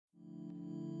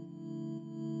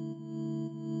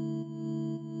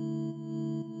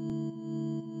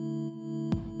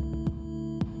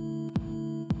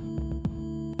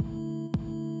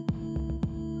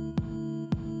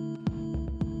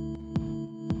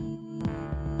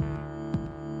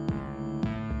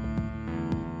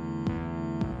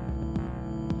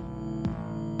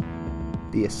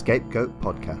the EscapeGoat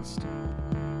podcast,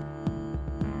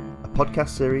 a podcast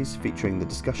series featuring the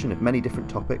discussion of many different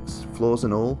topics, flaws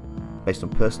and all, based on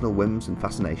personal whims and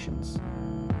fascinations.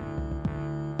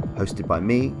 Hosted by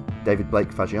me, David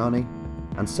Faggiani,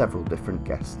 and several different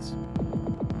guests.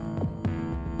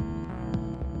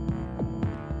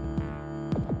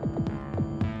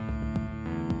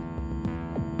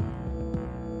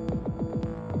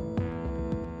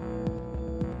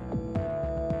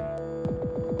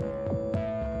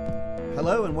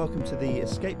 Hello and welcome to the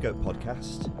EscapeGoat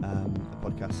podcast, a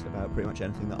podcast about pretty much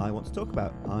anything that I want to talk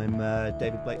about. I'm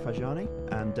David Faggiani,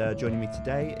 and joining me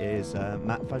today is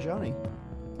Matt Faggiani.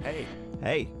 Hey.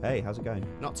 Hey, how's it going?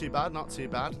 Not too bad.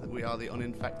 We are the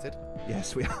uninfected.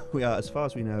 Yes, we are, as far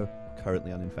as we know,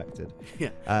 currently uninfected. Yeah.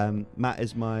 Matt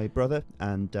is my brother,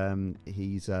 and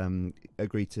he's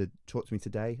agreed to talk to me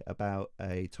today about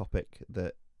a topic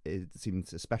that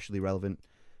seems especially relevant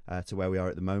to where we are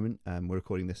at the moment. We're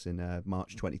recording this in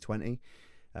March 2020,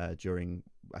 during,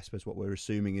 I suppose, what we're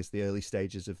assuming is the early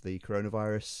stages of the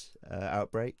coronavirus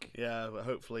outbreak. Yeah,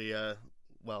 hopefully,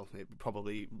 well, it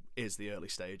probably is the early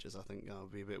stages. I think I'll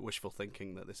be a bit wishful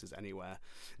thinking that this is anywhere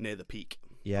near the peak.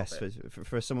 Yes,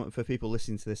 for people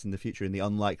listening to this in the future, in the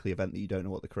unlikely event that you don't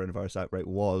know what the coronavirus outbreak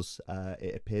was,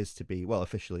 it appears to be, well,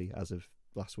 officially, as of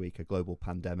last week, a global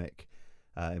pandemic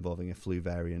involving a flu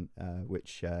variant,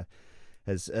 which...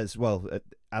 as well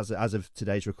as of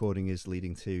today's recording is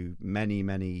leading to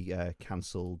many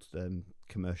cancelled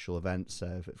commercial events,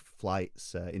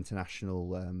 flights,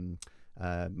 international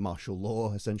martial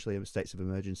law, essentially, states of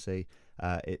emergency.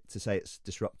 To say it's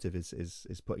disruptive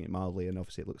is putting it mildly, and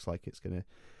obviously it looks like it's going to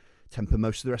temper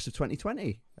most of the rest of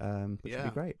 2020, which would be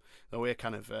great. No, we're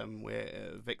kind of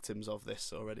we're victims of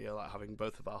this already, like having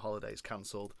both of our holidays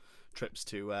cancelled, trips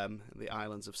to the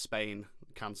islands of Spain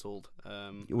cancelled.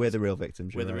 We're the real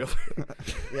victims. We're the real.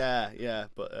 yeah.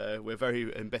 But we're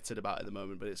very embittered about it at the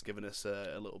moment. But it's given us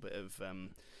a little bit of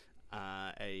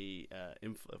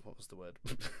what was the word?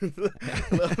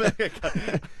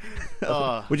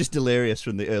 We're just delirious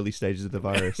from the early stages of the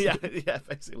virus. yeah.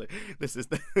 Basically, this is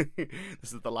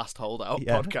the last holdout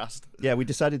podcast. Yeah, we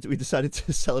decided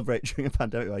to celebrate during a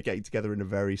pandemic by getting together in a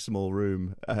very small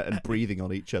room and breathing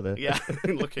on each other. Yeah,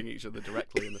 looking each other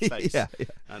directly in the face. Yeah.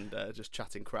 And just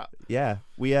chatting crap. Yeah,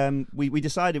 we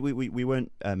decided we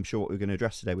weren't sure what we were going to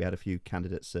address today. We had a few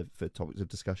candidates for topics of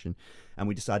discussion, and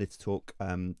we decided to talk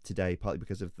today, partly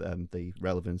because of the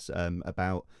relevance,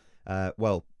 about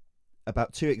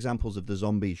two examples of the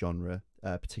zombie genre,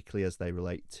 particularly as they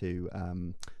relate to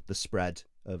the spread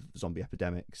of zombie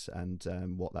epidemics and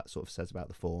what that sort of says about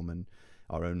the form and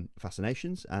our own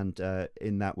fascinations. And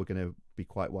in that, we're going to be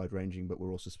quite wide-ranging, but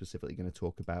we're also specifically going to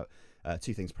talk about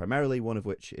two things primarily, one of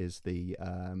which is the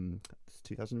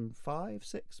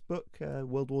 2005-6 book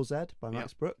World War Z by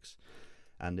Max Brooks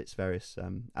and its various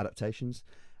adaptations.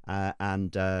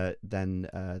 And then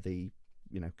the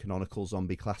canonical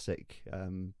zombie classic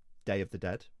Day of the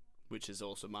Dead, which is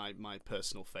also my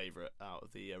personal favourite out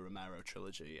of the Romero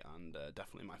trilogy, and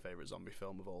definitely my favourite zombie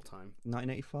film of all time.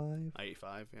 1985?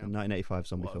 85, yeah. 1985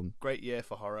 zombie film. Great year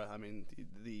for horror. I mean,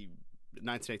 the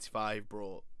 1985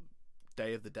 brought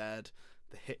Day of the Dead,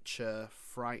 The Hitcher,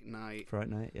 Fright Night,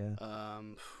 yeah.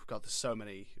 God, there's so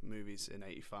many movies in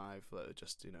 '85 that are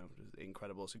just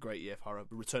incredible. It's a great year for horror.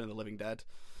 Return of the Living Dead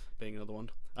being another one.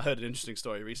 I heard an interesting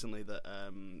story recently that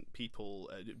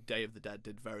Day of the Dead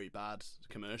did very bad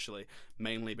commercially,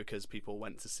 mainly because people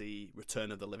went to see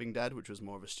Return of the Living Dead, which was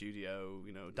more of a studio,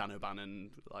 Dan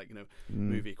O'Bannon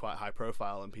movie, quite high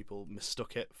profile, and people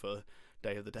mistook it for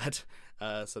Day of the Dead,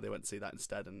 so they went to see that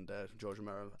instead, and George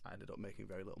Romero ended up making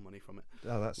very little money from it.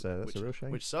 Oh, that's a real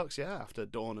shame. Which sucks, yeah, after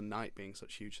Dawn and Night being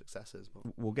such huge successes.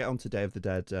 But we'll get on to Day of the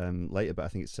Dead later, but I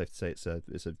think it's safe to say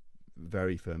it's a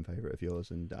very firm favourite of yours,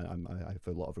 and I have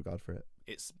a lot of regard for it.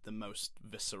 It's the most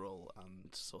visceral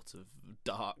and sort of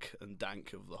dark and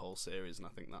dank of the whole series, and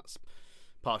I think that's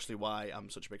partially why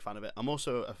I'm such a big fan of it. I'm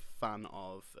also a fan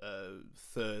of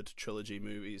third trilogy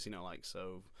movies,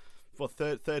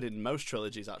 third in most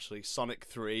trilogies, actually. Sonic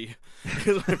 3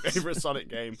 is my favourite Sonic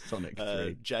game. Sonic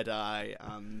 3. Jedi,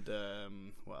 and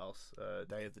what else?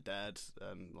 Day of the Dead.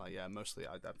 Mostly,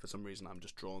 for some reason, I'm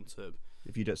just drawn to...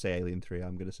 If you don't say Alien 3,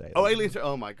 I'm going to say it. Oh, Alien 3!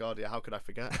 Oh my god, yeah, how could I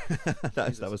forget?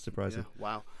 that was surprising. Yeah,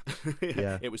 wow.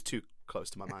 Yeah. It was too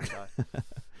close to my mind's eye.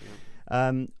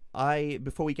 Yeah.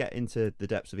 Before we get into the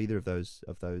depths of either of those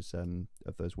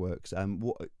works,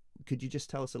 could you just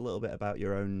tell us a little bit about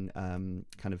your own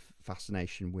kind of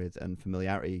fascination with and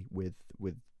familiarity with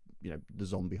the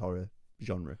zombie horror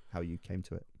genre, how you came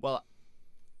to it? Well,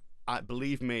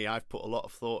 believe me, I've put a lot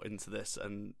of thought into this,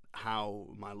 and how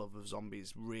my love of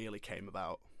zombies really came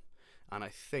about. And I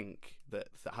think that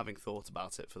having thought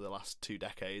about it for the last 2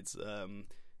 decades,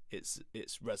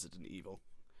 it's Resident Evil.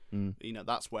 You know,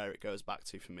 that's where it goes back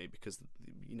to for me, because,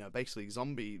 you know, basically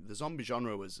the zombie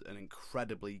genre was an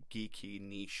incredibly geeky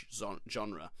niche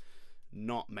genre,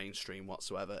 not mainstream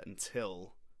whatsoever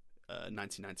until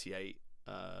 1998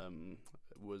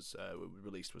 was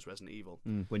released was Resident Evil.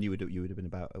 When you would have been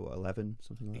about 11,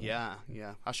 something like that.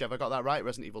 Yeah. Actually, have I got that right?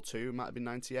 Resident Evil 2 might have been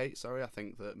 98. Sorry, I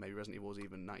think that maybe Resident Evil was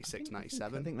even 96,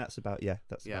 97. I think that's about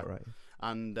about right.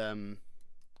 And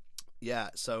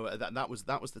so that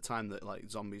was the time that,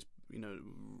 like, zombies, you know,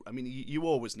 I mean, you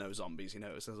always know zombies, you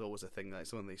know, there's always a thing, like,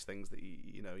 it's one of these things that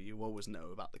you know, you always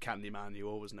know about the Candyman, you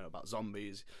always know about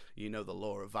zombies, you know the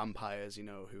lore of vampires, you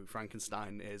know who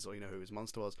Frankenstein is, or you know who his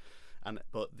monster was,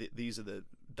 but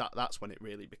that's when it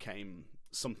really became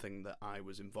something that I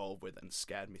was involved with and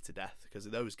scared me to death, because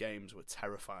those games were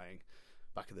terrifying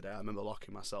back in the day. I remember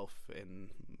locking myself in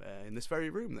this very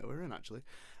room that we're in, actually,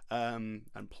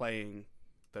 and playing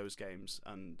those games,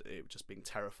 and it just being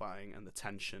terrifying, and the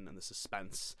tension and the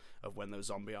suspense of when those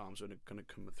zombie arms were going to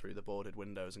come through the boarded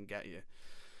windows and get you.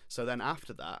 So then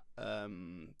after that,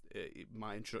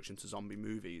 my introduction to zombie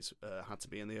movies had to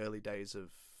be in the early days of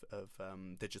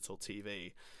digital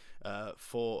TV.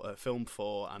 Film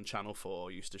 4 and Channel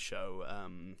 4 used to show.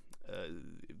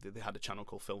 They had a channel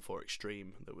called Film 4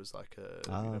 Extreme that was like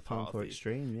a Film 4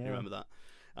 Extreme. Yeah, you remember that?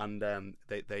 And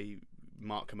they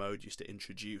Mark Commode used to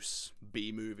introduce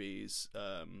B movies,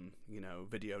 you know,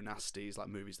 video nasties, like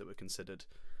movies that were considered,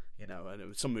 you know, and it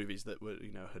was some movies that were,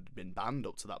 you know, had been banned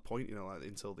up to that point, you know, like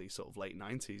until the sort of late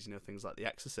 90s, you know, things like The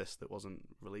Exorcist that wasn't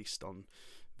released on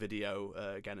video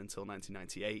again until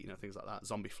 1998, you know, things like that.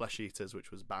 Zombie Flesh Eaters, which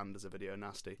was banned as a video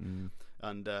nasty.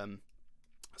 And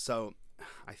so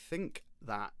I think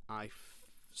that I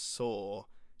saw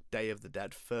Day of the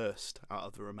Dead first out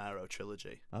of the Romero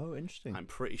trilogy. Oh, interesting. I'm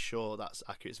pretty sure that's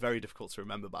accurate. It's very difficult to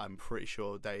remember, but I'm pretty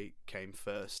sure Day came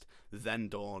first, then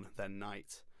Dawn, then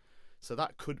Night. So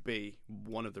that could be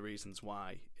one of the reasons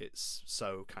why it's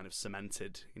so kind of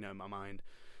cemented, you know, in my mind.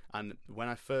 And when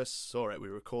I first saw it, we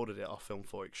recorded it off Film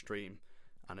 4 Extreme,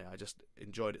 and I just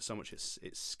enjoyed it so much.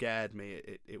 It scared me.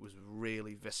 It was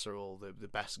really visceral. The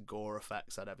best gore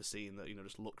effects I'd ever seen that, you know,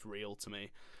 just looked real to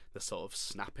me. The sort of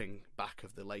snapping back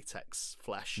of the latex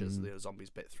flesh as the zombies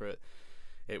bit through it.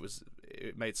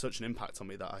 It made such an impact on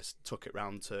me that I took it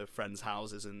round to friends'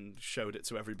 houses and showed it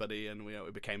to everybody, and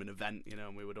it became an event, you know,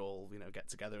 and we would all, you know, get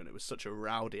together, and it was such a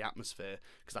rowdy atmosphere,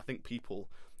 because I think people,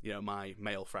 you know, my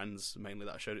male friends mainly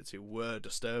that I showed it to, were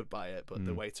disturbed by it, but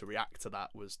the way to react to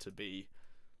that was to be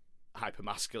hyper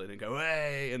masculine and go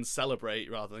hey and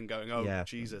celebrate, rather than going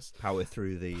Jesus, power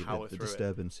through the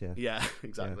disturbance. Yeah,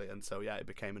 exactly. And so it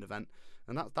became an event,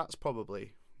 and that's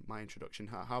probably my introduction.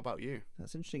 How about you?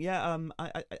 That's interesting. I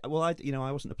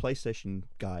wasn't a PlayStation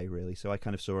guy really, so I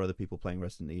kind of saw other people playing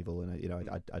Resident Evil, and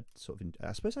I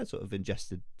suppose I sort of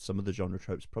ingested some of the genre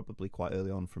tropes probably quite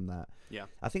early on from that.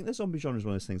 I think the zombie genre is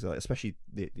one of those things, like, especially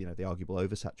the arguable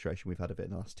oversaturation we've had of it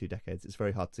in the last 2 decades. It's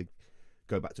very hard to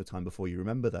go back to a time before you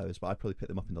remember those, but I probably picked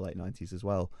them up in the late 90s as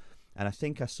well. And I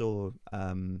think I saw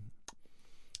Night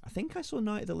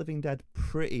of the Living Dead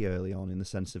pretty early on, in the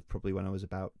sense of probably when I was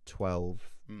about 12,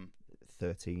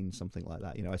 13, something like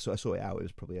that. You know, I saw it out. It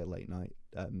was probably a late night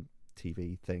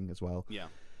TV thing as well.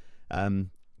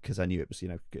 Because I knew it was, you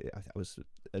know, I was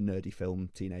a nerdy film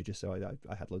teenager, so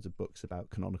I had loads of books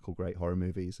about canonical great horror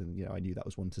movies, and, you know, I knew that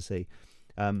was one to see.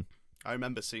 I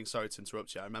remember seeing, sorry to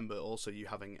interrupt you, I remember also you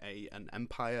having an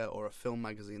Empire or a film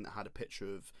magazine that had a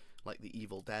picture of, like, the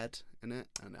Evil Dead in it,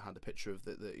 and it had a picture of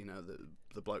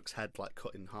the bloke's head, like,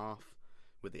 cut in half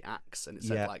with the axe, and it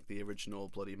said like the original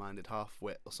Bloody Minded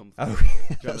Half-Wit or something. Oh,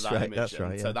 that's that right. Image? That's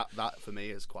right. Yeah. So that for me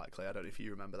is quite clear. I don't know if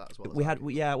you remember that as well. I had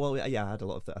a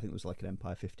lot of that. I think it was like an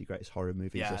Empire 50 Greatest Horror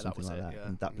Movies or something like that.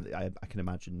 And that I can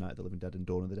imagine Night of the Living Dead and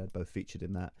Dawn of the Dead both featured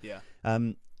in that.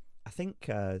 I think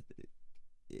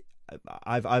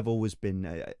I've always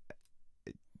been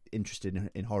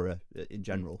interested in horror in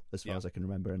general, as far as I can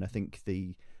remember, and I think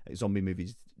the zombie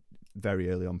movies very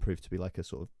early on proved to be like a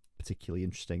sort of particularly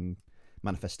interesting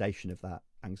manifestation of that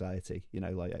anxiety. You know,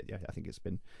 like I think it's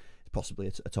possibly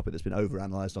a topic that's been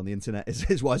overanalyzed on the internet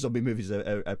is why zombie movies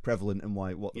are prevalent, and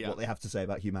what they have to say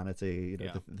about humanity. You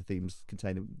know, the themes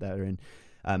contained therein,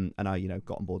 and I, you know,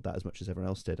 got on board that as much as everyone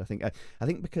else did. I think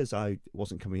because I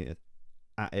wasn't coming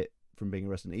at it from being a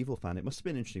Resident Evil fan, it must have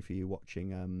been interesting for you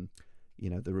watching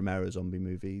the Romero zombie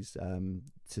movies,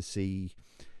 to see,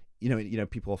 you know,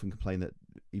 people often complain that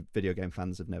video game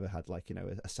fans have never had like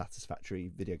a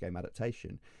satisfactory video game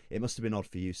adaptation. It must have been odd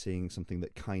for you seeing something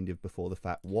that kind of before the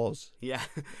fact was. Yeah,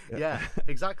 yeah,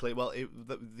 exactly. Well,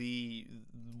 the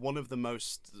one of the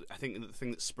most, I think the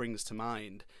thing that springs to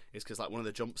mind is because like one of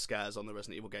the jump scares on the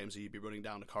Resident Evil games, you'd be running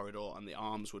down a corridor and the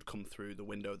arms would come through the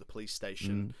window of the police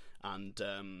station and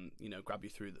grab you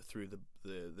through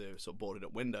the sort of boarded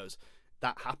up windows.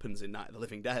 That happens in Night of the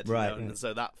Living Dead, right? And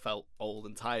so that felt old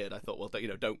and tired. I thought, well,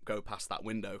 don't go past that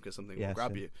window because something will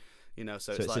grab you.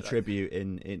 So it's like a tribute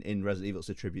in Resident Evil. It's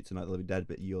a tribute to Night of the Living Dead,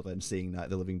 but you're then seeing Night of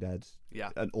the Living Dead,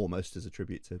 and almost as a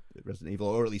tribute to Resident Evil,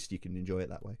 or at least you can enjoy it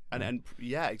that way. And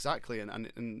yeah, exactly.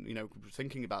 And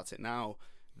thinking about it now,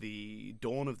 the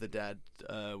Dawn of the Dead,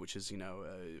 which is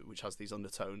which has these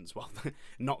undertones, well,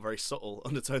 not very subtle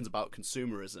undertones about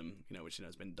consumerism, which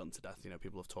has been done to death.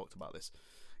 People have talked about this,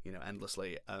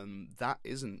 endlessly. That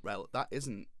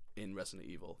isn't in Resident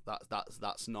Evil.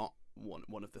 That's not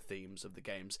one of the themes of the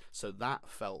games. So that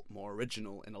felt more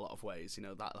original in a lot of ways.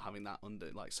 That having that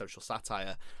under like social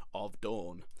satire of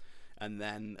Dawn. And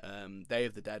then Day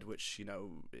of the Dead, which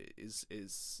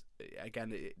is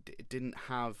again, it didn't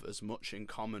have as much in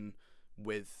common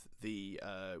with the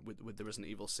Resident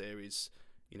Evil series,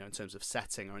 in terms of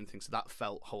setting or anything. So that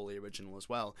felt wholly original as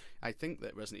well. I think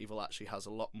that Resident Evil actually has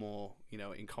a lot more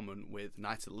in common with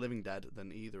Night of the Living Dead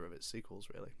than either of its sequels,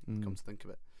 really. Come to think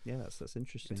of it. Yeah, that's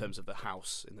interesting. In terms of the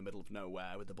house in the middle of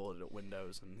nowhere with the boarded up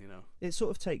windows, and it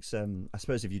sort of takes. I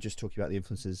suppose if you're just talking about the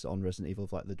influences on Resident Evil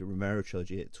of like the Romero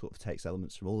trilogy, it sort of takes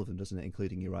elements from all of them, doesn't it?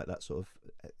 Including, you're right, that sort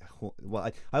of. Well,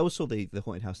 I always saw the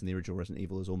haunted house in the original Resident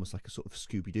Evil as almost like a sort of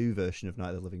Scooby Doo version of Night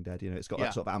of the Living Dead. It's got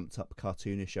that sort of amped up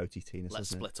cartoonish OTT-ness. Let's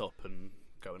split up and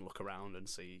go and look around and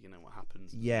see what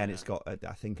happens. Yeah, and it's got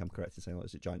I think I'm correct in saying, what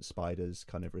is it, giant spiders,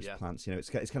 carnivorous plants.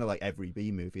 It's kind of like every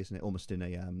B movie, isn't it? Almost in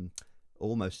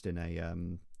a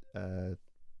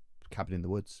cabin in the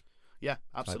woods. Yeah,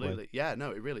 absolutely. Yeah,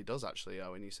 no, it really does actually.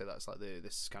 When you say that, it's like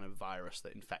this kind of virus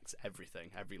that infects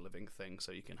everything, every living thing.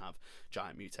 So you can have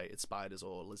giant mutated spiders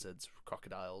or lizards,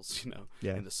 crocodiles,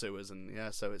 in the sewers, and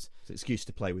so it's an excuse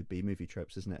to play with B movie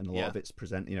tropes, isn't it? And a lot of it's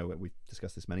present. We've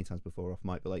discussed this many times before off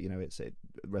mic, but like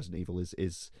Resident Evil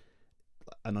is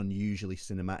an unusually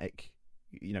cinematic.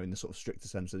 In the sort of stricter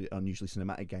sense, an unusually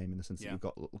cinematic game in the sense that you've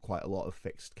got quite a lot of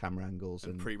fixed camera angles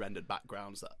and pre-rendered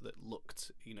backgrounds that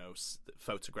looked,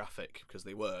 photographic, because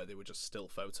they were just still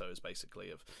photos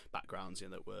basically of backgrounds,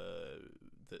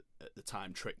 that at the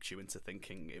time tricked you into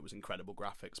thinking it was incredible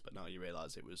graphics, but now you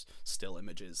realise it was still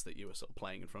images that you were sort of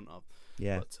playing in front of.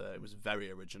 Yeah, but it was very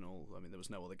original. I mean, there was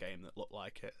no other game that looked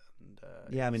like it.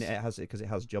 And it has it because it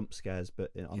has jump scares,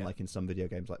 but unlike in some video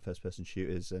games like first-person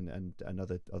shooters and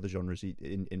other genres,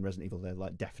 in Resident Evil, they're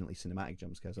like definitely cinematic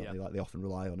jump scares, aren't they? Like they often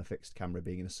rely on a fixed camera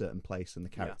being in a certain place and the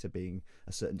character being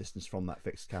a certain distance from that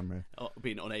fixed camera,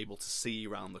 being unable to see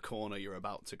around the corner you're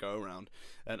about to go around.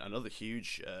 And another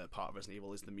huge part of Resident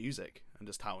Evil is the music, and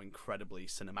just how incredibly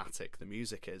cinematic the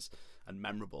music is and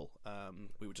memorable.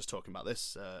 We were just talking about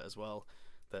this as well,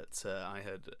 that I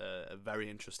had a very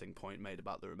interesting point made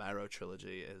about the Romero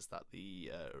trilogy, is that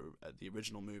the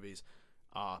original movies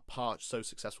are so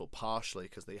successful partially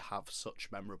because they have such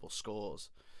memorable scores,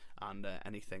 and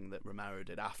anything that Romero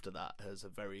did after that has a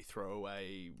very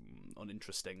throwaway,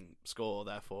 uninteresting score,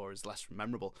 therefore is less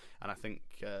memorable. And I think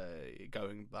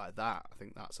going by that, I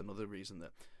think that's another reason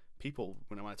that people,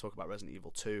 when I talk about Resident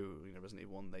Evil 2, Resident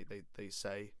Evil 1, they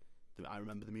say, I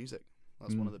remember the music.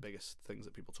 That's one of the biggest things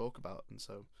that people talk about, and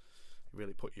so it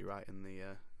really put you right in the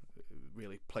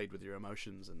really played with your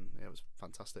emotions, and it was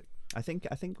fantastic. I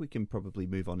think we can probably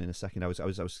move on in a second. I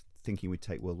was thinking we'd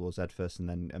take World War Z first and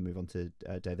then move on to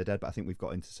Day of the Dead, but I think we've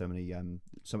got into so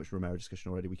much Romero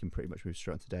discussion already. We can pretty much move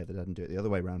straight on to Day of the Dead and do it the other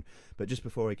way around. But just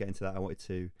before I get into that, I wanted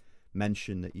to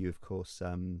mention that you, of course,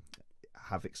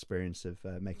 have experience of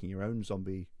making your own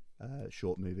zombie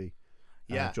short movie.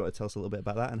 Do you want to tell us a little bit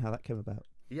about that and how that came about?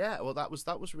 Yeah, well, that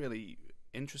was really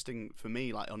interesting for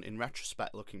me, like in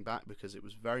retrospect, looking back, because it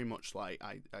was very much like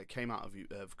I came out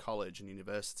of college and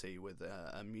university with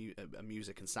a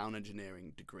music and sound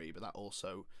engineering degree, but that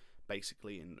also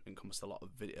basically encompassed a lot of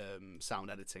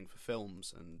sound editing for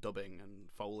films and dubbing and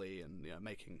Foley and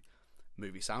making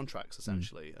movie soundtracks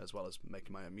essentially, as well as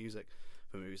making my own music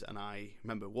for movies. And I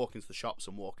remember walking to the shops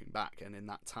and walking back, and in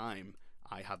that time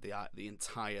I had the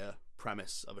entire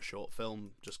premise of a short film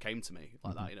just came to me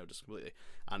like that, just completely.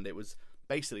 And it was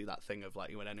basically that thing of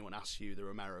like, when anyone asks you the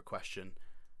Romero question,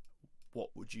 what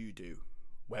would you do?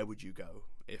 Where would you go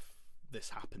if this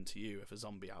happened to you, if a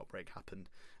zombie outbreak happened?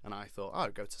 And I thought,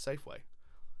 I'd go to Safeway.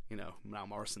 Now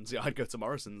Morrison's, I'd go to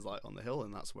Morrison's like on the hill,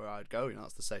 and that's where I'd go.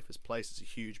 That's the safest place. It's a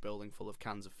huge building full of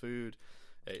cans of food.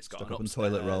 It's got Stock an up on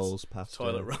upstairs, toilet rolls, pasta,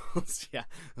 toilet rolls, yeah,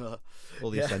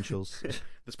 all the essentials.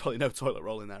 There's probably no toilet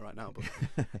roll in there right now,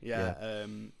 but yeah.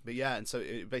 And so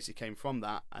it basically came from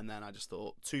that, and then I just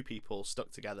thought, two people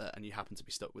stuck together, and you happen to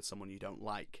be stuck with someone you don't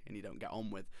like and you don't get on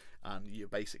with, and you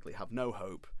basically have no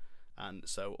hope. And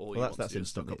so all you want to do is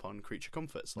stock up on creature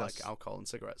comforts like alcohol and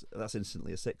cigarettes. That's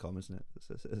instantly a sitcom, isn't it?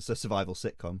 It's a survival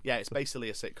sitcom. Yeah, it's basically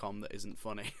a sitcom that isn't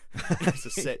funny. It's a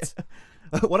sit.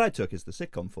 What I took is the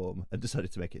sitcom form and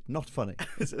decided to make it not funny.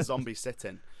 It's a zombie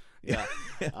sit-in. Yeah.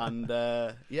 And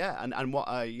what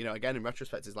I, again, in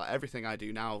retrospect, is like everything I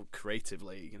do now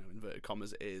creatively, inverted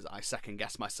commas, is I second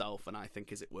guess myself and I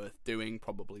think, is it worth doing?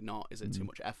 Probably not. Is it too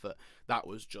much effort? That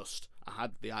was just, I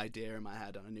had the idea in my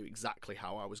head and I knew exactly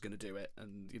how I was going to do it,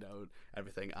 and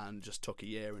everything, and just took a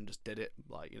year and just did it.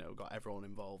 Like, got everyone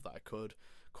involved that I could,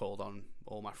 called on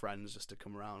all my friends just to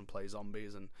come around and play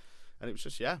zombies, and it was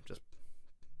just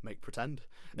make pretend.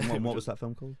 And what was that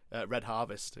film called? Red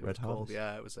Harvest. Red Harvest.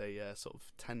 Yeah, it was a sort of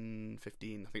 10,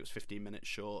 15, I think it was 15 minutes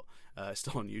short.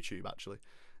 Still on YouTube, actually,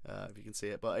 if you can see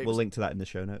it. But we'll link to that in the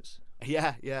show notes.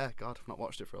 Yeah. God, I've not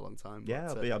watched it for a long time. Yeah,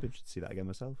 I'll be interested to see that again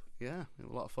myself. Yeah, it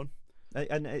was a lot of fun.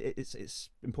 And it's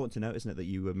important to note, isn't it, that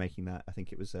you were making that? I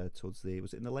think it was was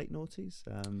it in the late noughties?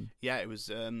 Yeah, it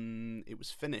was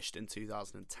finished in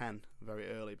 2010, very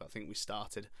early. But I think we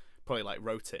started. Probably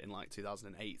wrote it in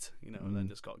 2008, and then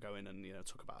just got going, and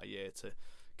took about a year to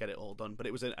get it all done. But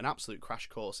it was an absolute crash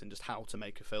course in just how to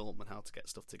make a film and how to get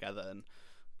stuff together, and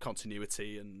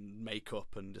continuity and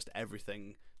makeup and just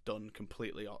everything done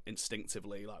completely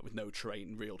instinctively, with no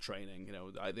real training.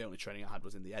 The only training I had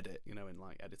was in the edit, in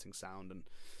editing sound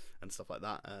and stuff like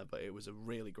that. But it was a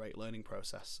really great learning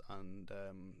process, and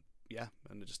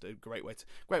and just a great way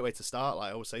to start.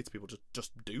 I always say to people,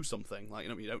 just do something.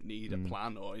 You don't need a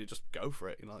plan, or you just go for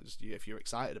it. If you're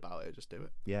excited about it, just do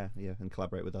it. Yeah, and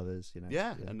collaborate with others.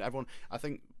 Yeah, and everyone. I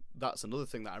think that's another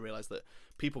thing that I realised, that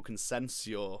people can sense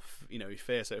your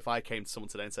fear. So if I came to someone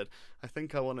today and said, I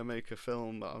think I want to make a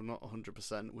film, but I'm not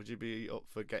 100%, would you be up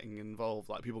for getting involved?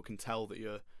 People can tell that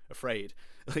you're afraid.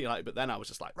 But then I was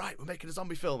just like, right, we're making a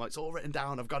zombie film. It's all written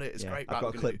down. I've got it. It's great. I've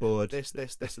got a clipboard. This,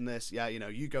 and this. Yeah,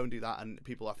 you go and do that. And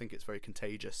people, I think it's very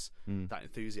contagious, that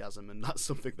enthusiasm. And that's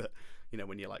something that,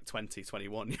 when you're 20,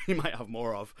 21, you might have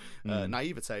more of.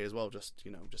 Naivete as well, just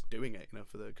doing it,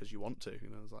 because you want to.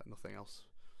 There's nothing else.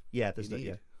 Yeah, there's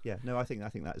no. I think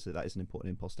that is an important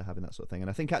impulse to have in that sort of thing. And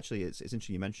I think actually it's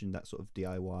interesting you mentioned that sort of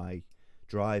DIY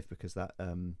drive, because that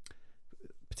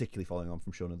particularly following on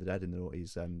from Shaun of the Dead in the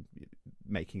noughties,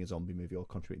 making a zombie movie or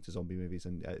contributing to zombie movies,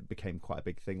 and it became quite a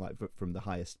big thing, from the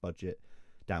highest budget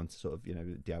down to sort of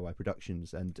DIY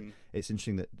productions. And it's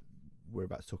interesting that we're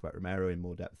about to talk about Romero in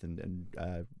more depth, and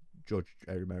George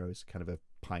A. Romero is kind of a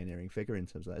pioneering figure in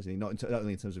terms of that, isn't he? Not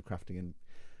only in terms of crafting and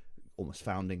almost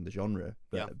founding the genre,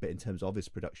 but in terms of his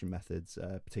production methods,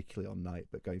 particularly on Night,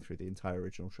 but going through the entire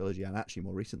original trilogy, and actually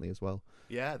more recently as well.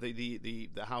 Yeah, the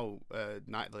how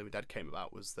Night of the Living Dead came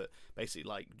about was that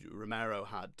basically Romero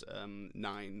had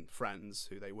 9 friends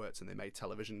who they worked, and they made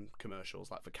television commercials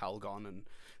for Calgon and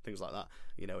things like that,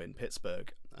 in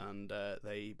Pittsburgh, and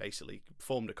they basically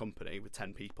formed a company with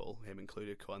 10 people, him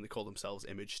included, and they called themselves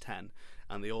Image 10,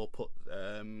 and they all put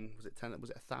was it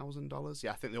 $1,000?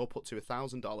 Yeah, I think they all put to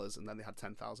 $1,000, and then they had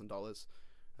 $10,000,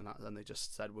 and then they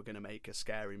just said, we're going to make a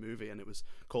scary movie, and it was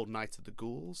called Night of the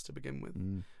Ghouls to begin with.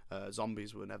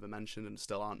 Zombies were never mentioned, and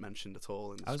still aren't mentioned at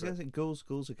all in the I was going to think ghouls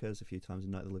occurs a few times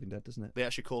in Night of the Living Dead, doesn't it? They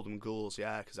actually called them ghouls,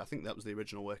 yeah, because I think that was the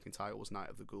original working title, was Night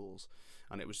of the Ghouls,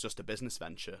 and it was just a business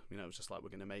venture. It was just we're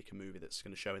going to make a movie that's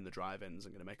going to show in the drive-ins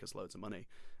and going to make us loads of money,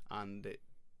 and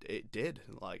it did,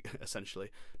 essentially,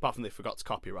 apart from they forgot to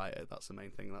copyright it. That's the main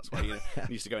thing. That's why you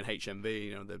used to go in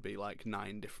HMV, there'd be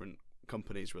 9 different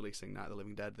companies releasing Night of the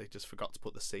Living Dead. They just forgot to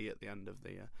put the C at the end of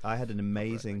the I had an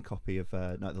amazing copy of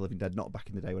Night of the Living Dead, not back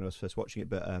in the day when I was first watching it,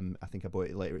 but I think I bought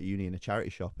it later at uni in a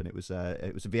charity shop, and it was a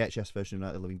VHS version of Night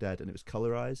of the Living Dead, and it was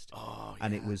colorized.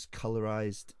 And it was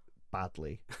colorized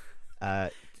badly.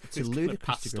 To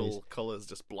ludicrous pastel degrees. colours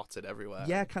just blotted everywhere.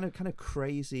 Yeah, kind of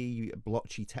crazy,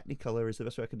 blotchy Technicolor is the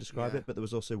best way I can describe it. But there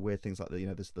was also weird things like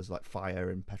there's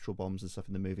fire and petrol bombs and stuff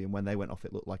in the movie, and when they went off,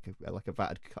 it looked like a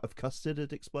vat of custard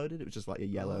had exploded. It was just a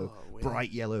yellow,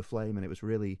 bright yellow flame, and it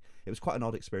was quite an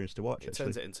odd experience to watch. It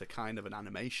turns it into kind of an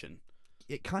animation.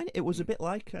 it was a bit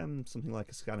like something like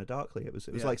A Scanner Darkly. It was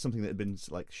like something that had been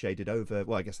like shaded over.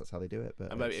 Well, I guess that's how they do it.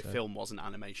 But and maybe film wasn't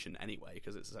animation anyway,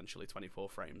 because it's essentially 24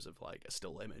 frames of like a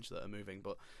still image that are moving.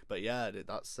 But yeah,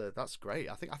 that's great.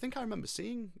 I think I remember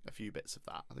seeing a few bits of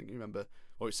that. I think you remember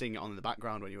or seeing it on in the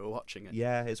background when you were watching it.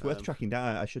 Yeah, it's worth tracking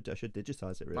down. I should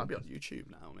digitize it. Really, might be on YouTube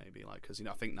now, maybe, like, because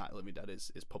I think Night of the Living Dead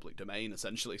is public domain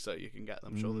essentially, so you can get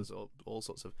them. I'm sure there's all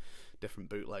sorts of different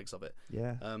bootlegs of it.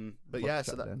 Yeah. But yeah,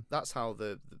 so that's how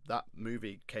that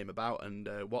movie came about, and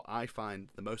what I find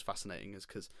the most fascinating is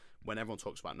because when everyone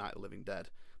talks about Night of the Living Dead,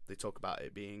 they talk about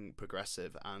it being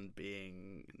progressive and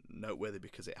being noteworthy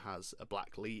because it has a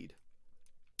black lead,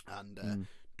 and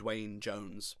Dwayne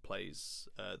Jones plays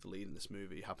the lead in this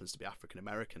movie. He happens to be African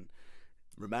American.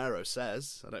 Romero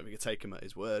says, I don't think I take him at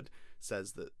his word,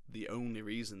 says that the only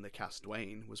reason they cast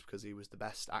Dwayne was because he was the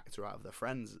best actor out of their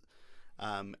friends,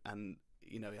 and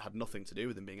it had nothing to do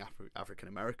with him being African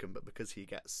American, but because he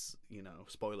gets,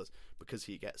 spoilers, because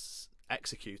he gets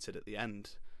executed at the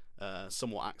end,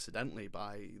 somewhat accidentally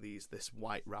by this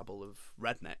white rabble of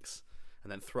rednecks,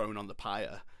 and then thrown on the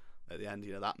pyre at the end.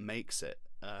 That makes it,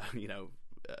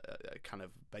 kind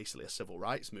of basically a civil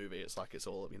rights movie. It's like it's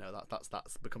all, that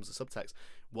becomes the subtext.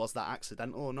 Was that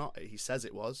accidental or not? He says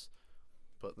it was,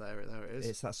 but there it is.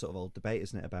 It's that sort of old debate,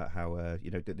 isn't it, about how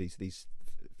these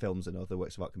films and other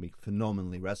works of art can be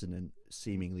phenomenally resonant,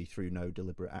 seemingly through no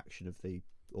deliberate action of the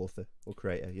author or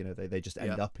creator. They just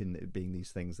end up in being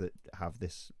these things that have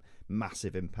this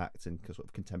massive impact and sort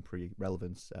of contemporary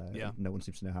relevance. No one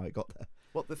seems to know how it got there.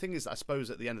 Well, the thing is, I suppose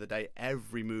at the end of the day,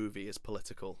 every movie is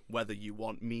political, whether you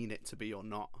mean it to be or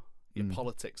not. Your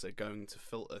politics are going to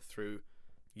filter through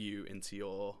you into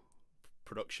your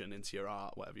production, into your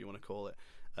art, whatever you want to call it,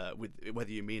 with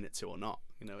whether you mean it to or not.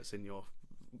 It's in your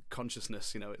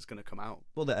consciousness. It's going to come out.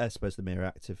 Well, I suppose the mere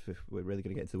act of, if we're really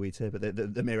going to get into the weeds here, but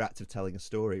the mere act of telling a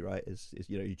story, right, is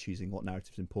you're choosing what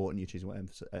narrative's important, you're choosing what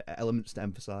elements to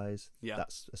emphasize. Yeah,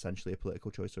 that's essentially a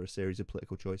political choice or a series of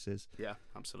political choices. Yeah,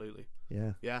 absolutely.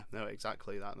 Yeah, no,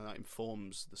 exactly. That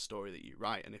informs the story that you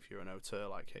write. And if you're an auteur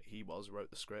like he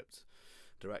wrote the script,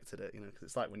 directed it, because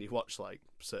it's like when you watch like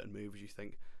certain movies, you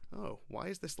think, oh, why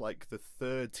is this like the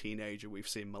third teenager we've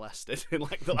seen molested in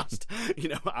like the last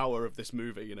hour of this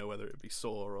movie, whether it be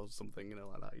Saw or something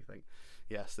like that. You think,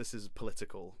 yes, this is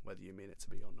political, whether you mean it to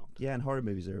be or not. Yeah, and horror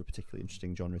movies are a particularly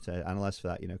interesting genre to analyse for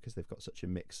that, because they've got such a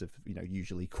mix of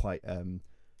usually quite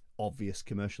obvious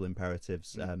commercial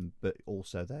imperatives, but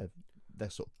also their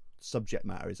sort of subject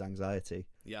matter is anxiety.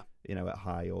 Yeah. At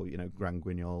high or grand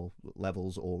guignol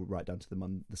levels, or right down to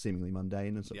the seemingly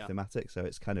mundane and sort of thematic. So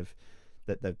it's kind of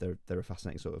that they're a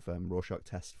fascinating sort of Rorschach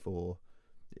test for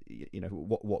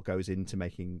what goes into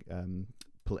making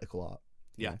political art.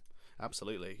 Yeah,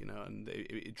 absolutely. And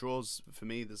it draws, for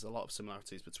me, there's a lot of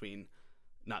similarities between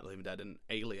Night of the Living Dead and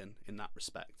Alien in that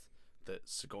respect, that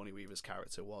Sigourney Weaver's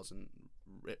character wasn't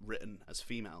written as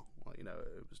female. Well, it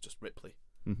was just Ripley.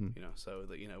 So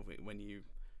that when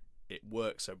it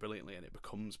works so brilliantly and it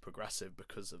becomes progressive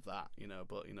because of that.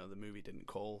 But the movie didn't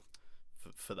call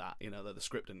for that. The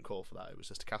script didn't call for that. It was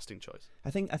just a casting choice. I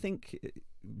think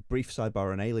brief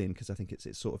sidebar on Alien, because I think it's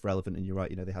sort of relevant, and you're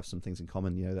right. They have some things in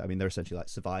common. I mean, they're essentially like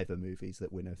survivor movies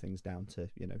that winnow things down to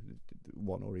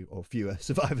one or fewer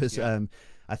survivors. Yeah.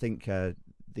 I think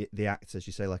the act, as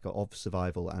you say, like of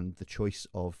survival and the choice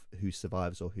of who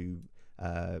survives or who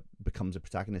becomes a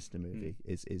protagonist in a movie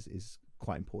is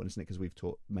quite important, isn't it? Because we've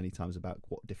talked many times about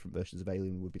what different versions of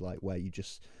Alien would be like, where you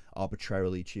just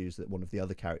arbitrarily choose that one of the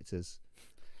other characters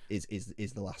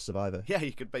is the last survivor. Yeah,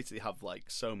 you could basically have like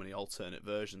so many alternate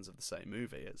versions of the same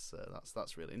movie. It's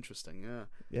that's really interesting.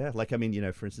 Yeah, like I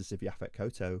mean, for instance, if Yaphet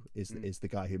Kotto is the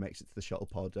guy who makes it to the shuttle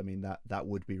pod, I mean that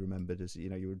would be remembered as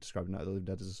you were describing Night of the Living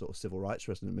Dead as a sort of civil rights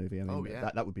resonant movie. I mean,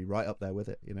 that would be right up there with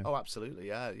it. Oh, absolutely.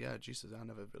 Yeah. Jesus, I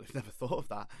never thought of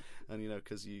that. And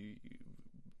because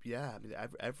I mean,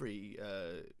 every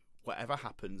whatever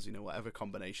happens, whatever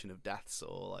combination of deaths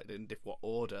or like in what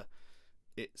order,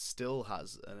 it still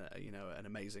has an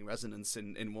amazing resonance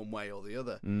in one way or the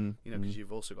other. Because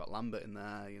you've also got Lambert in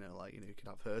there. You could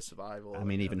have her survive. Or, I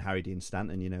mean, even Harry Dean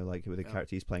Stanton. Like with the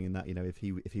character he's playing in that. If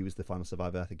he was the final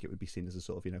survivor, I think it would be seen as a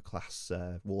sort of class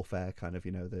warfare kind of.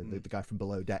 The guy from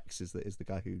Below Decks is the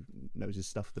guy who knows his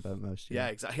stuff the most. Yeah,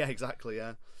 exactly.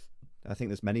 Yeah. I think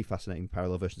there's many fascinating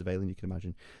parallel versions of Alien you can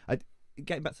imagine.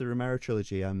 Getting back to the Romero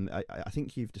trilogy, I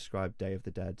think you've described Day of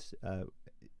the Dead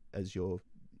as your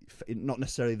not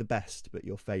necessarily the best, but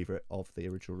your favourite of the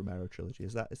original Romero trilogy.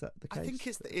 Is that the case? I think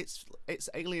it's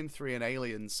Alien 3 and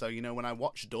Aliens. So when I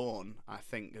watch Dawn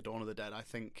of the Dead, I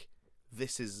think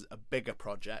this is a bigger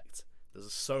project.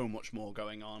 There's so much more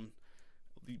going on.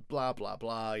 blah blah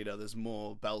blah. You know, there's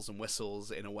more bells and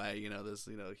whistles in a way. You know, there's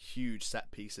huge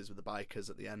set pieces with the bikers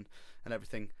at the end and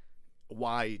everything.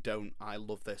 Why don't I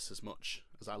love this as much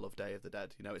as I love Day of the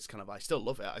Dead? You know, it's kind of, I still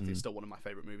love it. I think it's still one of my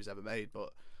favorite movies ever made.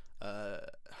 But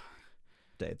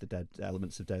Day of the Dead,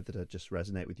 elements of Day of the Dead just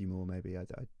resonate with you more. Maybe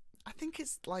I think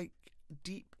it's like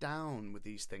deep down with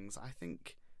these things. I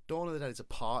think Dawn of the Dead is a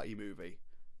party movie.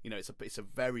 You know, it's a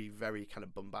very, very kind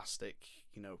of bombastic,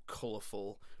 you know,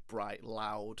 colourful, bright,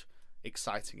 loud,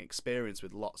 exciting experience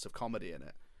with lots of comedy in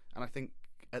it. And I think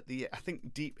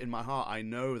deep in my heart, I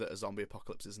know that a zombie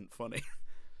apocalypse isn't funny.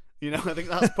 You know, I think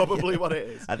that's probably what it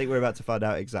is. I think we're about to find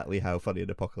out exactly how funny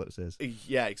an apocalypse is.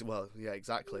 Yeah,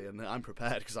 exactly. And I'm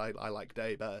prepared because I like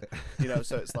Day better. You know,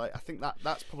 so it's like, I think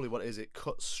that's probably what it is. It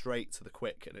cuts straight to the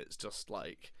quick, and it's just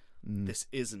like, this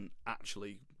isn't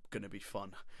actually going to be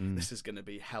fun. This is going to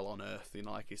be hell on earth. You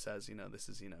know, like he says, you know, this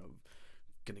is, you know,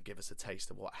 going to give us a taste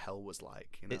of what hell was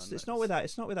like. You know, it's not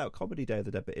without comedy, Day of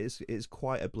the Dead, but it's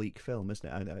quite a bleak film, isn't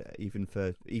it? Even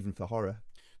for horror.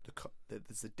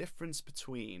 There's a difference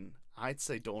between, I'd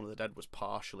say Dawn of the Dead was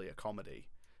partially a comedy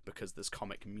because there's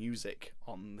comic music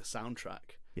on the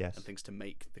soundtrack, yes, and things to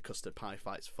make the custard pie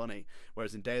fights funny,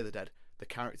 whereas in Day of the Dead the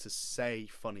characters say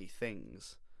funny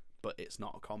things but it's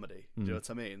not a comedy. Do you know what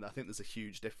I mean? I think there's a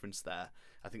huge difference there.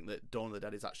 I think that Dawn of the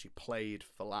Dead is actually played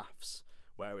for laughs,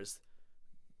 whereas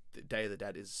Day of the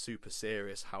Dead is super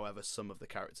serious. However, some of the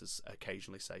characters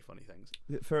occasionally say funny things.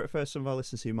 For some of our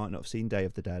listeners who might not have seen Day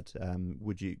of the Dead,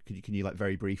 can you like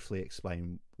very briefly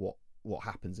explain what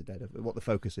happens in what the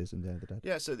focus is in Day of the Dead?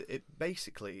 Yeah, so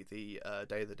basically the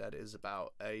Day of the Dead is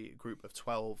about a group of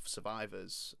 12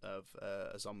 survivors of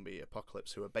a zombie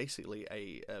apocalypse who are basically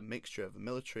a mixture of a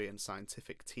military and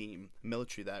scientific team.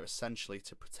 Military there essentially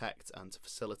to protect and to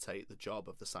facilitate the job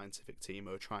of the scientific team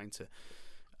who are trying to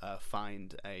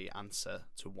find a answer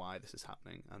to why this is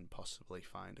happening and possibly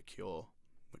find a cure,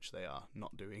 which they are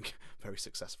not doing very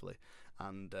successfully.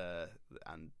 And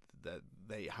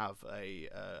they have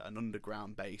an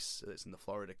underground base that's in the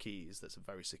Florida Keys that's a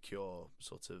very secure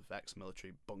sort of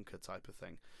ex-military bunker type of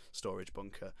thing, storage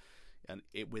bunker. And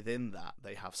within that,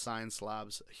 they have science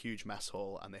labs, a huge mess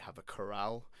hall, and they have a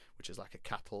corral, which is like a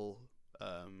cattle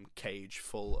cage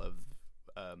full of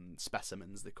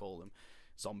specimens, they call them,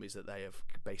 zombies that they have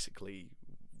basically,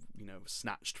 you know,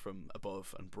 snatched from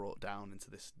above and brought down into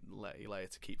this layer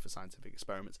to keep for scientific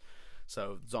experiments.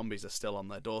 So zombies are still on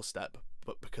their doorstep,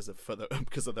 but because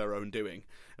of their own doing,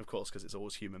 of course, because it's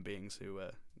always human beings who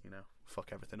fuck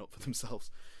everything up for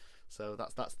themselves. So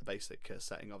that's the basic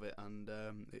setting of it, and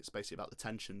it's basically about the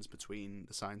tensions between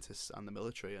the scientists and the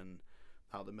military, and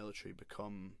how the military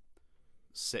become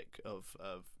sick of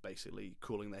basically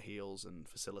cooling their heels and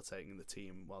facilitating the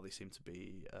team while they seem to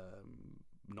be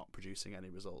not producing any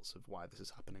results of why this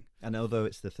is happening. And although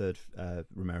it's the third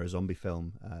Romero zombie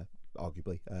film,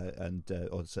 arguably,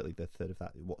 or certainly the third of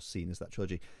that, what's seen as that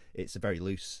trilogy, it's a very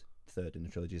loose third in the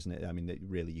trilogy, isn't it? I mean,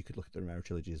 really, you could look at the Romero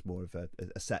trilogy as more of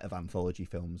a set of anthology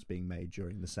films being made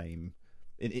during the same,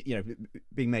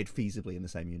 being made feasibly in the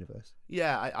same universe.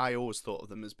 Yeah, I always thought of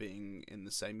them as being in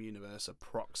the same universe,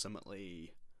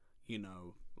 approximately,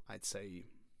 I'd say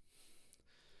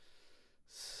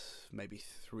maybe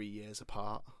 3 years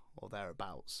apart or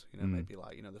thereabouts. Maybe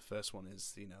like, the first one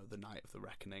is, the Night of the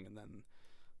Reckoning, and then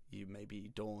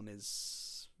Dawn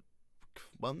is,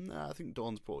 well, no, I think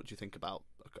Dawn's brought, do you think, about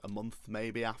a month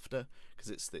maybe after, because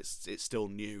it's still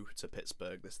new to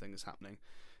Pittsburgh, this thing is happening.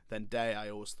 Then Day, I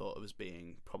always thought of as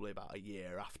being probably about a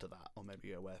year after that, or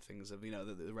maybe where things have,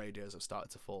 the radios have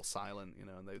started to fall silent,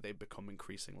 and they've become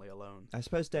increasingly alone. I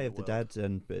suppose Day of the Dead,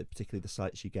 and particularly the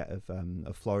sights you get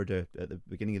of Florida at the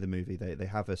beginning of the movie, they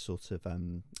have a sort of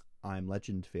I Am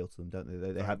Legend feel to them, don't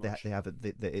they? They have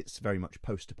it's very much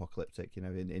post-apocalyptic.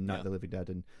 In Night of the Living Dead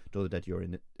and Dawn of the Dead, you're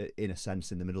in a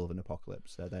sense in the middle of an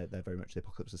apocalypse. They're very much, the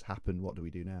apocalypse has happened. What do we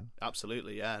do now?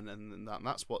 Absolutely, yeah, and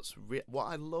that's what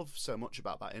I love so much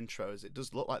about that intro is it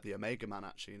does look like the Omega Man,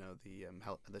 actually.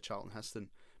 The Charlton Heston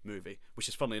movie, which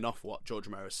is funnily enough what George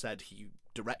Romero said he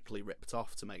directly ripped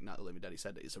off to make Night of the Living Dead. He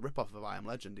said it's a rip-off of I Am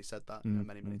Legend. He said that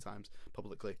many times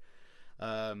publicly.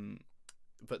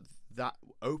 But that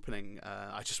opening,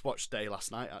 I just watched Day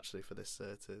last night actually for this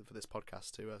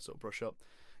podcast to sort of brush up,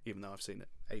 even though I've seen it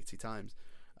 80 times,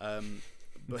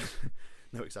 but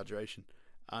no exaggeration.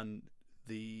 And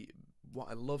what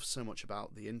I love so much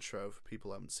about the intro, for people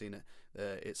who haven't seen it,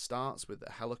 it starts with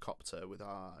a helicopter with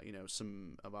our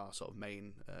some of our sort of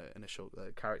main initial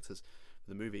characters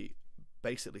for the movie,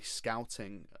 basically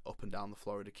scouting up and down the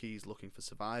Florida Keys looking for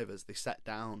survivors. They set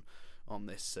down on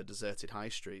this deserted high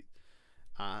street,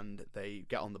 and they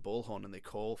get on the bullhorn and they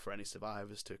call for any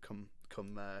survivors to come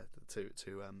come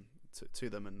to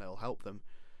them, and they'll help them,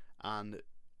 and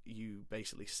you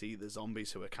basically see the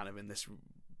zombies who are kind of in this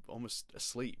almost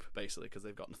asleep, basically, because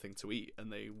they've got nothing to eat,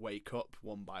 and they wake up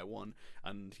one by one,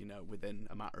 and within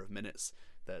a matter of minutes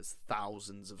there's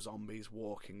thousands of zombies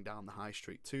walking down the high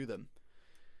street to them.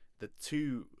 The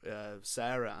two,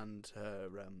 Sarah and her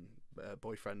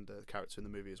boyfriend, the character in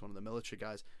the movie is one of the military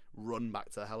guys, run back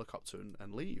to the helicopter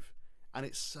and leave. And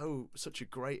it's such a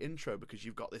great intro, because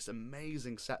you've got this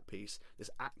amazing set piece, this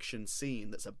action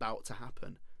scene that's about to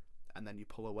happen, and then you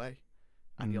pull away,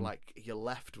 and you're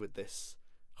left with this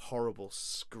horrible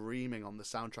screaming on the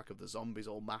soundtrack of the zombies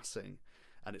all massing,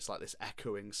 and it's like this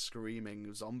echoing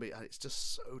screaming zombie, and it's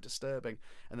just so disturbing.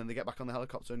 And then they get back on the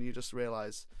helicopter, and you just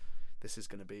realize this is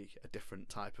going to be a different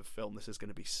type of film. This is going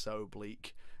to be so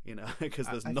bleak, because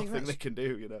there's nothing they can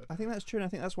do, I think that's true, and I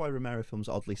think that's why Romero films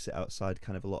oddly sit outside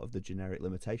kind of a lot of the generic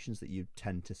limitations that you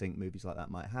tend to think movies like that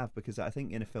might have. Because I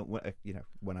think in a film,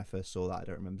 when I first saw that, I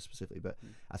don't remember specifically, but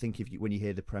I think when you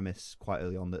hear the premise quite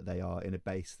early on that they are in a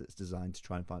base that's designed to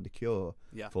try and find a cure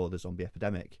for the zombie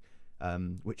epidemic,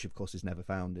 which of course is never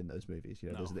found in those movies.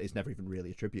 It's never even really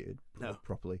attributed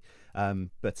properly,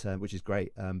 but which is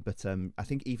great. But I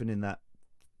think even in that,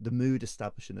 the mood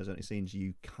established in those opening scenes,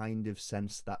 you kind of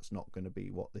sense that's not going to be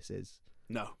what this is.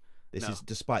 This is,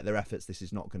 despite their efforts, this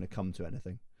is not going to come to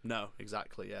anything. No,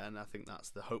 exactly, yeah. And I think that's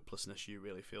the hopelessness you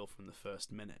really feel from the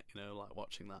first minute, like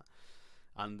watching that.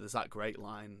 And there's that great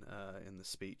line in the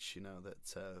speech,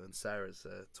 that and Sarah's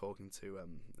talking to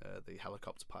the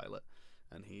helicopter pilot,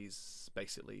 and he's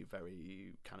basically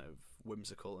very kind of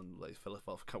whimsical and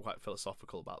quite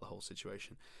philosophical about the whole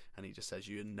situation. And he just says,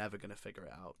 you're never going to figure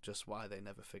it out, just why they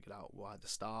never figured out why the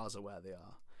stars are where they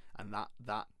are. And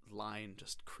that line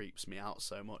just creeps me out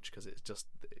so much, because it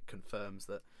confirms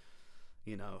that,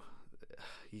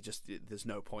 there's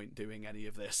no point doing any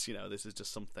of this. This is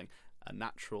just a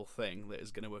natural thing that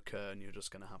is going to occur, and you're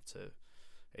just going to have to,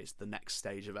 it's the next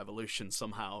stage of evolution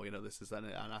somehow. And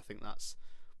I think that's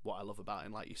what I love about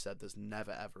him. Like you said, there's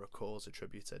never ever a cause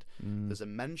attributed. There's a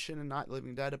mention in Night of the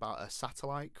Living Dead about a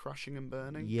satellite crashing and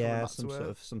burning. Yeah,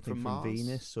 something from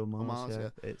Venus or Mars.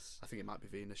 Yeah. I think it might be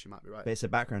Venus. You might be right. But it's a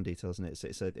background detail, isn't it?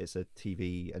 It's a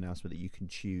TV announcement that you can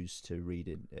choose to read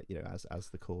in, as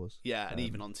the cause. Yeah, and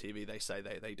even on TV, they say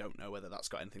they don't know whether that's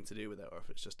got anything to do with it or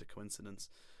if it's just a coincidence.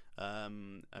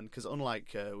 And because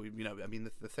unlike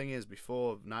the thing is,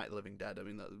 before Night of the Living Dead,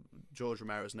 George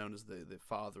Romero is known as the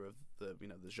father of the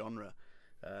genre,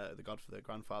 the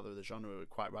grandfather of the genre,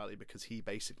 quite rightly, because he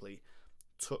basically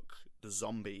took the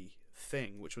zombie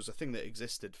thing, which was a thing that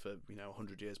existed for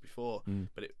 100 years before,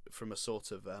 but from a sort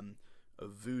of a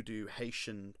voodoo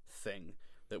Haitian thing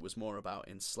that was more about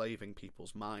enslaving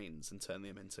people's minds and turning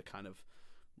them into kind of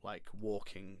like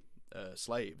walking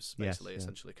slaves, basically.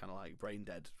 Essentially kind of like brain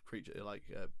dead creature, like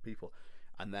people,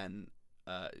 and then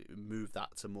move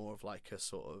that to more of like a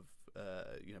sort of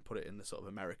put it in the sort of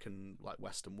American, like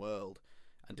Western world,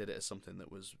 and did it as something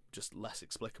that was just less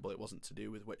explicable. It wasn't to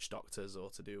do with witch doctors or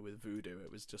to do with voodoo.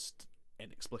 It was just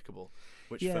inexplicable,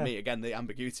 which for me, again, the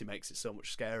ambiguity makes it so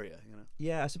much scarier.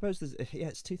 I suppose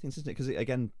it's two things, isn't it? Because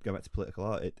again, go back to political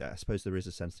art, I suppose there is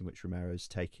a sense in which Romero's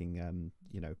taking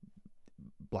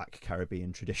Black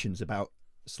Caribbean traditions about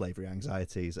slavery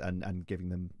anxieties and giving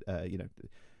them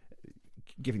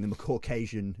giving them a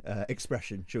Caucasian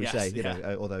expression, shall we say?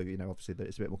 Although obviously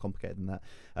it's a bit more complicated than that.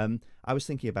 I was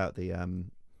thinking about the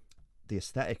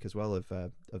aesthetic as well of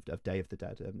Day of the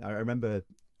Dead. I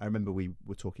remember we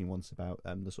were talking once about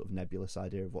the sort of nebulous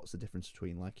idea of what's the difference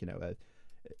between like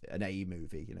an A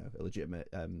movie, a legitimate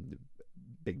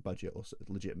big budget or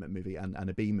legitimate movie, and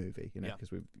a B movie,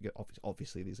 because we've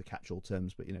obviously these are catch-all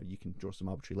terms, but you can draw some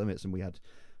arbitrary limits, and we had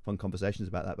fun conversations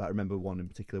about that. But I remember one in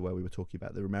particular where we were talking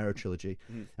about the Romero trilogy,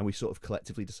 and we sort of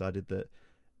collectively decided that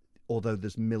although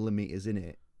there's millimeters in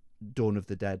it, Dawn of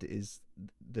the Dead is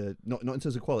the not in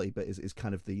terms of quality, but is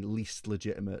kind of the least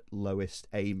legitimate, lowest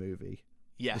A movie,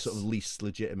 the sort of least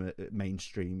legitimate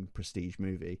mainstream prestige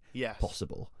movie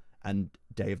possible. And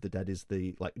Day of the Dead is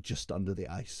the just under the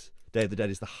ice. Day of the Dead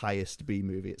is the highest B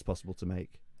movie it's possible to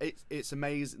make. It's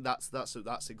amazing.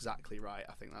 That's exactly right.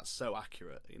 I think that's so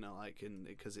accurate.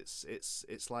 Because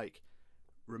it's like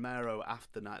Romero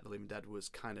after Night of the Living Dead was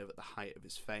kind of at the height of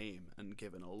his fame and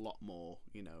given a lot more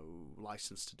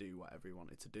license to do whatever he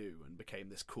wanted to do and became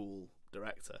this cool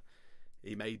director.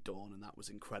 He made Dawn, and that was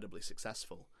incredibly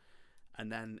successful.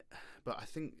 And then, but I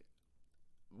think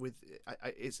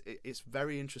it's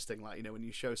very interesting. When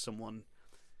you show someone.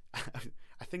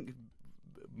 I think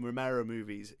Romero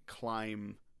movies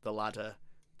climb the ladder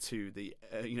to the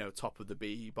top of the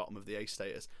B, bottom of the A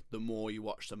status, the more you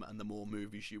watch them and the more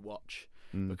movies you watch.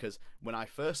 Because when I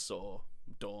first saw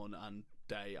Dawn and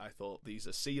Day, I thought these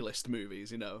are C-list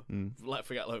movies,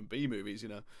 forget alone B movies,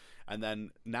 and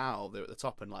then now they're at the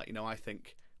top, and like, I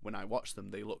think when I watch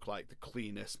them, they look like the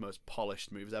cleanest, most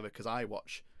polished movies ever, because I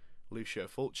watch Lucio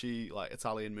Fulci, like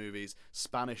Italian movies,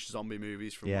 Spanish zombie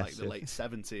movies from like the late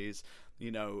 70s,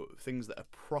 things that are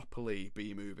properly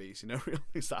B movies,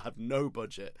 movies that have no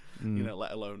budget,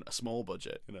 let alone a small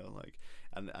budget,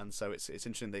 and so it's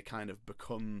interesting, they kind of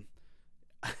become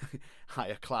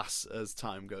higher class as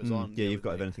time goes on. Yeah, you've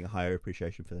got, if anything, a higher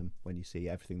appreciation for them when you see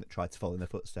everything that tried to follow in their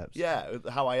footsteps. Yeah,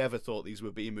 how I ever thought these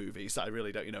were B movies, I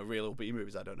really don't, real B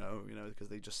movies, I don't know, because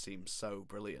they just seem so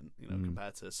brilliant,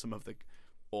 compared to some of the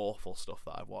awful stuff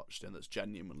that I've watched and that's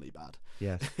genuinely bad.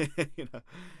 Yes.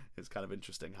 It's kind of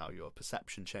interesting how your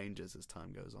perception changes as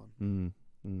time goes on.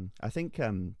 I think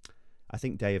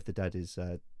Day of the Dead is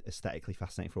aesthetically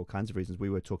fascinating for all kinds of reasons. We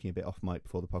were talking a bit off mic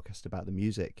before the podcast about the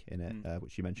music in it,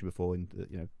 which you mentioned before, in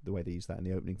the way they use that in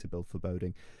the opening to build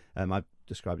foreboding. I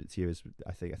described it to you as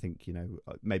I think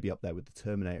maybe up there with the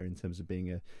Terminator in terms of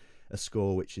being a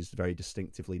score which is very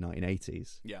distinctively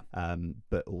 1980s. Yeah.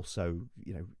 But also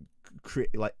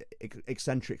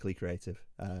eccentrically creative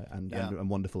and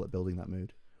wonderful at building that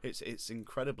mood. It's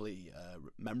incredibly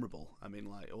memorable. I mean,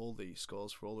 like, all the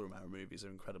scores for all the Romero movies are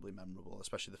incredibly memorable,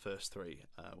 especially the first three.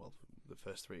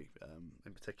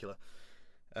 In particular.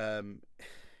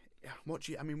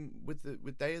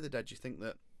 With Day of the Dead, do you think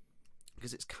that,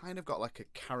 because it's kind of got like a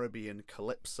Caribbean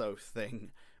calypso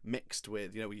thing mixed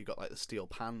with, you've got like the steel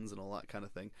pans and all that kind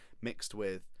of thing mixed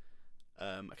with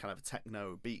a kind of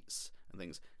techno beats and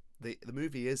things. The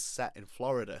movie is set in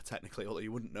Florida, technically, although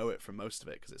you wouldn't know it from most of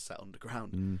it because it's set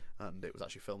underground. And it was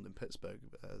actually filmed in Pittsburgh.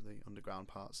 The underground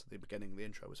parts, the beginning, the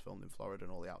intro was filmed in Florida,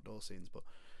 and all the outdoor scenes.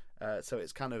 But so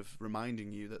it's kind of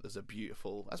reminding you that there's a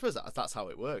beautiful... I suppose that's how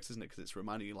it works, isn't it? Because it's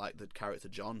reminding you, like the character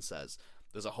John says,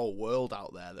 there's a whole world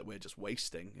out there that we're just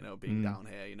wasting, being down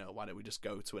here. Why don't we just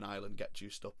go to an island, get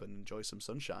juiced up, and enjoy some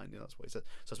sunshine? That's what he said.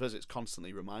 So I suppose it's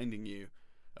constantly reminding you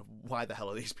of why the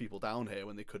hell are these people down here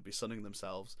when they could be sunning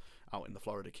themselves out in the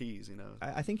Florida Keys,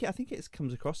 I think it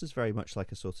comes across as very much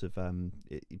like a sort of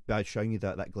by showing you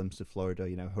that glimpse of Florida,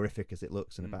 horrific as it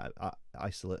looks and about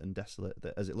isolate and desolate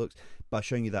as it looks, by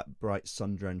showing you that bright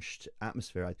sun-drenched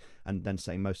atmosphere, and then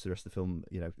saying most of the rest of the film,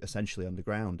 essentially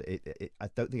underground. I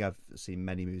don't think I've seen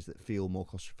many movies that feel more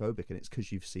claustrophobic, and it's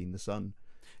because you've seen the sun.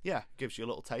 Yeah, gives you a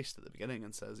little taste at the beginning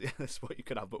and says, yeah, this is what you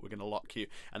could have, but we're going to lock you.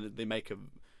 And they make a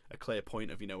clear point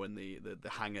of, when the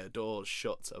hangar doors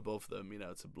shut above them,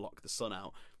 to block the sun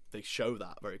out. They show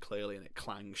that very clearly, and it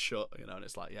clangs shut, and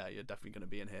it's like, yeah, you're definitely going to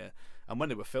be in here. And when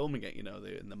they were filming it,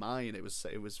 in the mine, it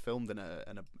was filmed in a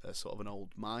sort of an old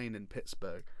mine in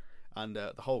Pittsburgh. And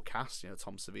the whole cast,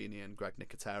 Tom Savini and Greg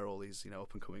Nicotero, all these,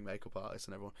 up and coming makeup artists,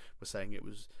 and everyone was saying it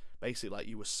was basically like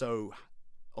you were so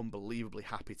unbelievably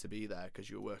happy to be there because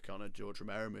you were working on a George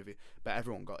Romero movie, but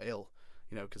everyone got ill,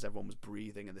 because everyone was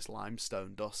breathing in this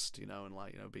limestone dust,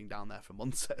 and being down there for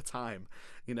months at a time,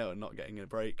 and not getting a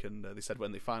break. And they said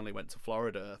when they finally went to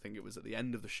Florida, I think it was at the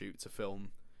end of the shoot to film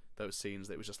those scenes,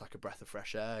 that it was just like a breath of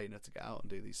fresh air, to get out and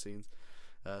do these scenes.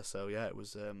 So yeah, it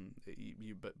was.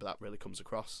 But that really comes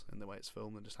across in the way it's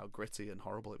filmed and just how gritty and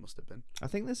horrible it must have been. I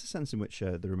think there's a sense in which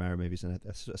the Romero movies, and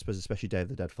I suppose especially Day of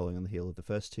the Dead, following on the heel of the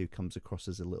first two, comes across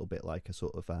as a little bit like a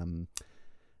sort of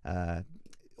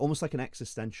almost like an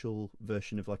existential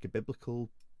version of like a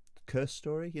biblical curse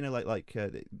story.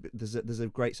 There's a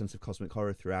great sense of cosmic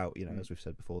horror throughout. As we've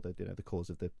said before, the cause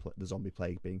of the zombie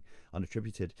plague being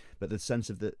unattributed, but the sense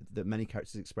of that many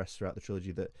characters express throughout the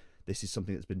trilogy that this is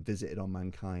something that's been visited on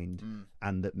mankind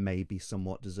and that may be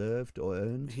somewhat deserved or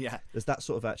earned. Yeah, there's that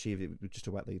sort of, actually, just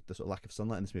about the sort of lack of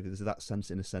sunlight in this movie, there's that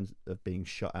sense, in a sense, of being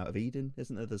shut out of Eden,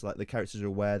 isn't there? There's like the characters are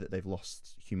aware that they've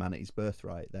lost humanity's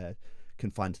birthright. They're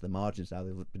confined to the margins now.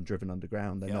 They've been driven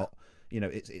underground. They're not,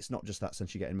 it's not just that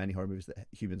sense you get in many horror movies that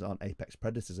humans aren't apex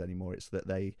predators anymore. It's that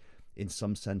they, in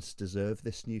some sense, deserve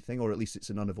this new thing, or at least it's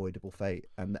an unavoidable fate.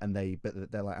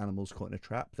 But they're like animals caught in a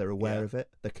trap. They're aware of it.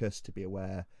 They're cursed to be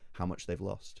aware how much they've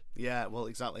lost. Yeah, well,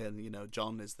 exactly. And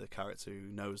John is the character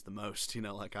who knows the most,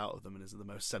 like out of them, and is the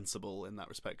most sensible in that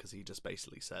respect, because he just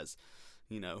basically says,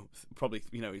 probably,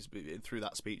 he's through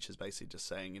that speech is basically just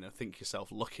saying, think yourself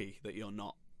lucky that you're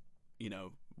not,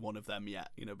 one of them yet,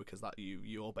 because that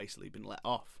you're basically been let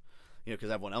off, because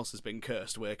everyone else has been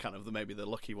cursed. We're kind of maybe the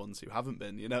lucky ones who haven't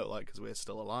been, because we're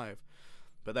still alive.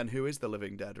 But then who is the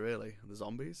living dead, really? The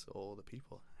zombies or the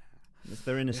people?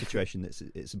 They're in a situation that's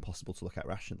it's impossible to look at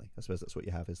rationally. I suppose that's what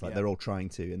you have, is like Yeah. they're all trying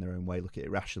to, in their own way, look at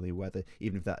it rationally, whether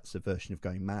even if that's a version of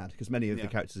going mad. Because many of the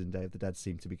characters in Day of the Dead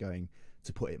seem to be going,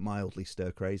 to put it mildly,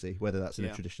 stir crazy. Whether that's in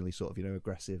a traditionally sort of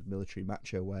aggressive military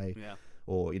macho way,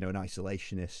 or an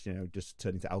isolationist, just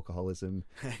turning to alcoholism,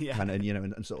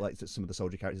 and sort of like some of the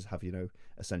soldier characters have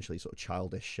essentially sort of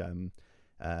childish.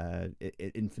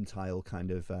 Infantile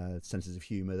kind of senses of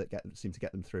humour that seem to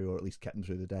get them through, or at least kept them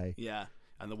through the day. Yeah,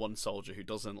 and the one soldier who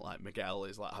doesn't, like Miguel,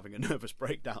 is like having a nervous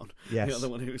breakdown. Yes, the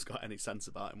one who's got any sense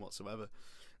about him whatsoever.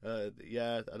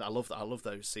 And I love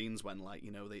those scenes when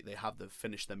they have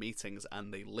finished their meetings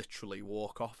and they literally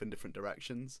walk off in different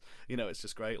directions. It's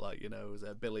just great. Like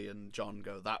Billy and John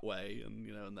go that way,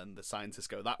 and then the scientists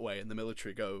go that way, and the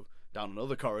military go down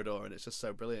another corridor, and it's just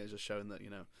so brilliant. It's just showing that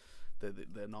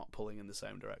they're not pulling in the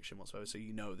same direction whatsoever, so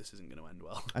this isn't going to end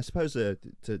well. I suppose to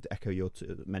echo your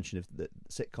mention of the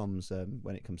sitcoms,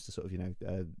 when it comes to sort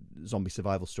of zombie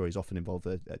survival stories, often involve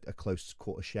a close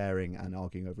quarter sharing and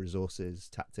arguing over resources,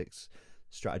 tactics,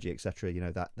 strategy, etc.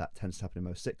 That tends to happen in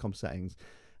most sitcom settings,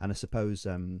 and I suppose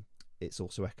it's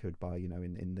also echoed by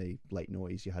in the late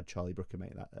noughties you had Charlie Brooker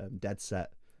make that Dead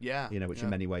Set. Yeah, which in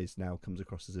many ways now comes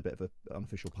across as a bit of an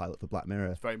unofficial pilot for Black Mirror.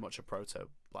 It's very much a proto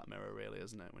Black Mirror, really,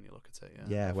 isn't it? When you look at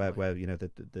it, where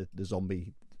the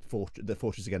zombie the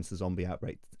fortress against the zombie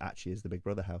outbreak actually is the Big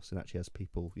Brother house, and actually has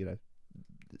people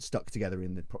stuck together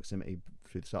in the proximity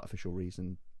through this artificial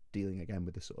reason, dealing again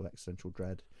with this sort of existential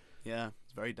dread. Yeah,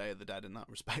 it's very Day of the Dead in that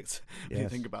respect. When Yes. you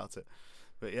think about it,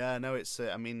 but it's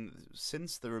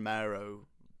since the Romero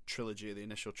trilogy, the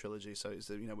initial trilogy, so it's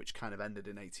which kind of ended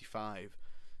in '85.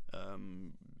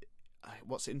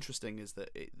 What's interesting is that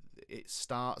it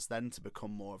starts then to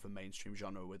become more of a mainstream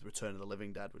genre with Return of the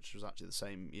Living Dead, which was actually the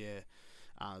same year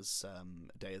as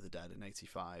Day of the Dead in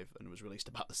 '85, and was released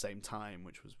about the same time,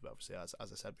 which was obviously, as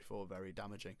I said before, very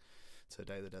damaging to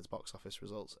Day of the Dead's box office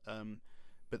results.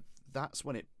 But that's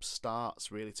when it starts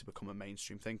really to become a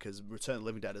mainstream thing, because Return of the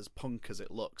Living Dead, as punk as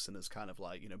it looks and as kind of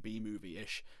like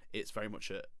B-movie-ish, it's very much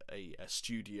a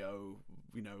studio,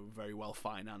 very well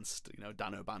financed,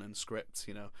 Dan O'Bannon script.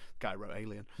 Guy wrote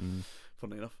Alien,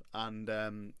 funnily enough, and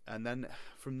then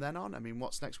from then on,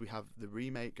 what's next? We have the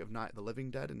remake of Night of the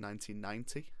Living Dead in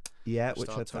 1990. Yeah,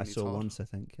 which I saw once, I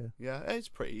think. Yeah, it's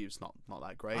pretty. It's not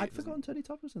that great. I'd forgotten Tony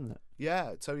Todd was in that.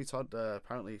 Yeah, Tony Todd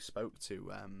apparently spoke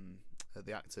to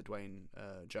the actor Dwayne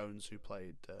Jones, who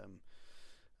played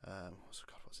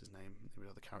what's his name?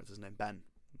 The character's name, Ben.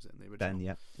 Was it in the original? Ben,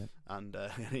 yeah. And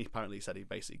he apparently said he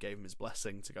basically gave him his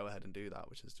blessing to go ahead and do that,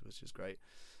 which is great.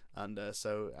 And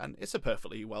and it's a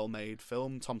perfectly well made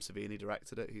film. Tom Savini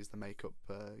directed it. He's the makeup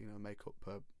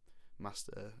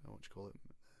master. What do you call it?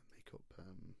 Makeup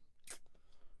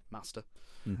master.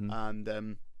 Mm-hmm.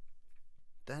 And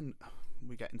then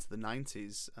we get into the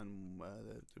 90s, and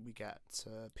we get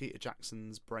Peter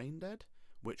Jackson's Brain Dead,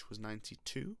 which was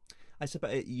 92. I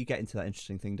suppose you get into that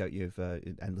interesting thing, don't you, of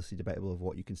endlessly debatable of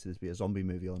what you consider to be a zombie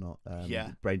movie or not.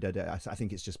 Brain Dead, I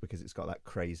think it's just because it's got that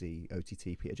crazy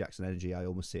OTT Peter Jackson energy. I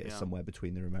almost see it as somewhere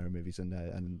between the Romero movies and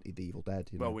The Evil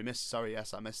Dead. Well, I missed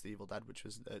The Evil Dead, which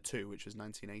was 2, which was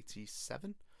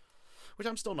 1987, which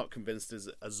I'm still not convinced is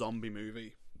a zombie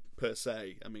movie per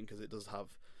se. Because it does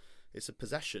have... It's a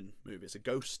possession movie. It's a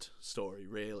ghost story,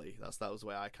 really. That was the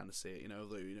way I kind of see it.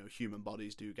 Human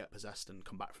bodies do get possessed and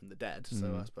come back from the dead.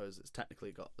 So I suppose it's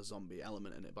technically got a zombie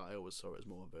element in it, but I always saw it as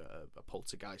more of a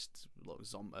poltergeist,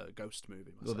 ghost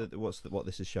movie myself. Well, what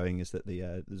this is showing is that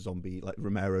the zombie, like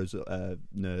Romero's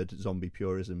nerd zombie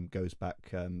purism, goes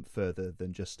back further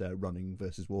than just running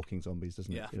versus walking zombies,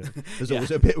 doesn't it? There's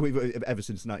always a bit. Ever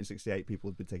since 1968, people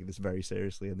have been taking this very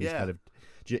seriously, and these kind of,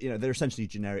 they're essentially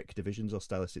generic divisions or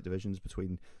stylistic divisions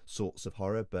between sorts of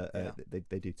horror, but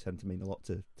they do tend to mean a lot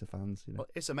to fans. Well,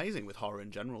 it's amazing with horror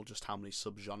in general just how many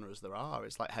subgenres there are.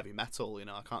 It's like heavy metal.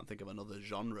 I can't think of another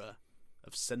genre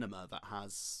of cinema that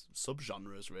has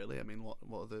subgenres, really. What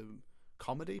are the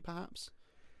comedy, perhaps?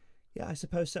 Yeah, I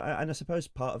suppose so. And I suppose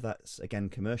part of that's, again,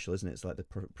 commercial, isn't it? It's like the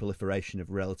proliferation of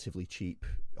relatively cheap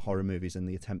horror movies and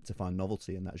the attempt to find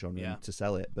novelty in that genre to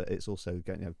sell it. But it's also,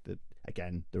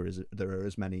 again, there are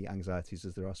as many anxieties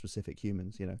as there are specific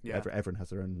humans. Everyone has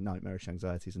their own nightmarish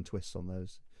anxieties and twists on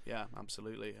those. Yeah,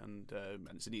 absolutely. And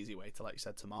it's an easy way to, like you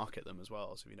said, to market them as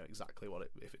well, so you know exactly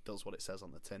if it does what it says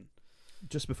on the tin.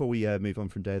 Just before we move on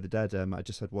from Day of the Dead, I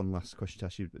just had one last question to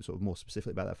ask you, sort of more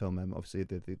specifically about that film. Obviously,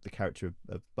 the character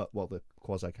of the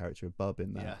quasi character of Bub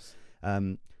in that.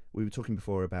 Yes. We were talking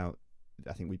before about,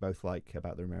 I think we both like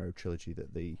about the Romero trilogy,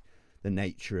 that the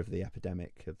nature of the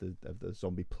epidemic of the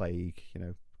zombie plague,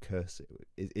 curse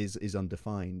is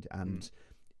undefined, and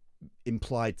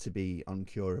implied to be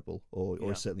uncurable, or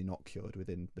Yeah. certainly not cured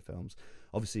within the films.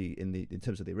 Obviously, in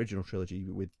terms of the original trilogy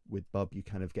with Bub, you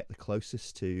kind of get the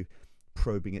closest to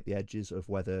probing at the edges of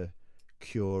whether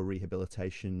cure,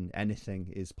 rehabilitation,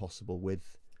 anything is possible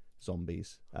with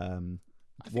zombies.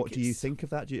 What do you think of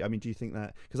that? Do you think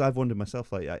that? Because I've wondered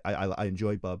myself. Like, I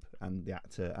enjoy Bub and the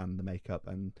actor and the makeup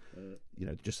and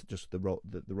just the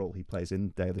role he plays in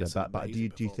Day of the Dead. But do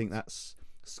you think that's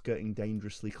skirting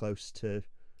dangerously close to?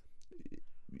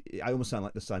 I almost sound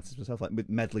like the scientist myself, like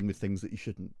meddling with things that you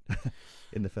shouldn't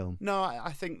in the film. No,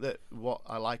 I think that what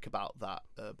I like about that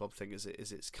Bob thing is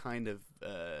it's kind of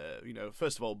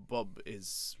first of all, Bob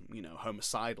is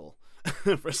homicidal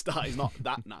for a start. He's not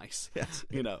that nice. Yes.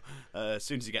 As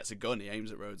soon as he gets a gun, he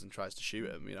aims at Rhodes and tries to shoot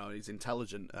him. He's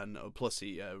intelligent, and plus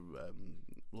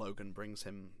Logan brings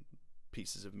him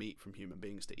pieces of meat from human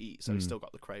beings to eat, so he's still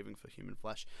got the craving for human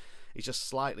flesh. He's just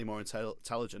slightly more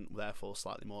intelligent, therefore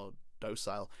slightly more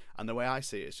docile, and the way I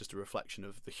see it, it's just a reflection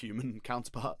of the human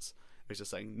counterparts. It's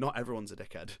just saying not everyone's a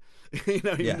dickhead. In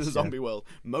the zombie world,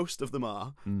 most of them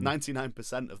are.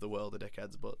 99% of the world are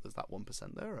dickheads, but there's that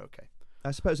 1% that are okay.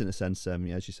 I suppose in a sense,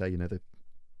 as you say, the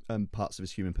parts of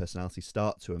his human personality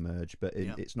start to emerge, but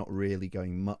it's not really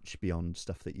going much beyond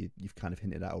stuff that you've kind of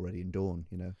hinted at already in Dawn.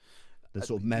 The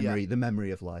sort of memory, the memory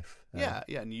of life.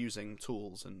 And using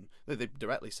tools, and they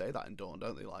directly say that in Dawn,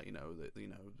 don't they? Like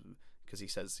because he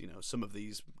says, some of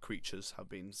these creatures have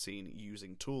been seen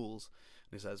using tools,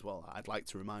 and he says, well, I'd like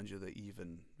to remind you that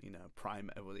even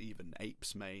even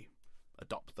apes may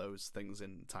adopt those things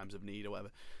in times of need or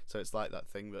whatever. So it's like that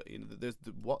thing that there's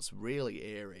what's really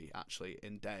eerie actually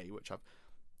in Day, which I've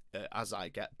as I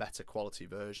get better quality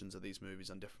versions of these movies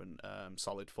on different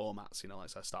solid formats, like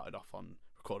so I started off on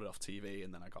recorded off TV,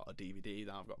 and then I got a DVD,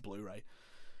 now I've got Blu-ray.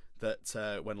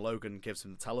 That when Logan gives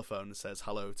him the telephone and says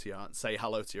say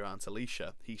hello to your Aunt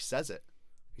Alicia, he says it.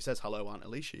 He says hello, Aunt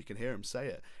Alicia. You can hear him say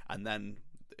it, and then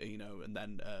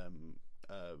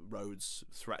Rhodes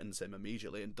threatens him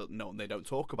immediately, and they don't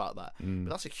talk about that. But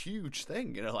that's a huge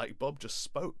thing, like Bob just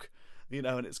spoke,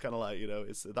 and it's kind of like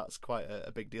that's quite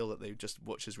a big deal that they just,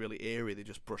 which is really eerie. They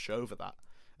just brush over that.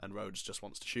 And Rhodes just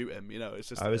wants to shoot him. It's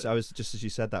just. I was just as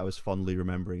you said that, I was fondly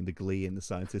remembering the glee in the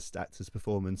scientist actor's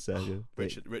performance.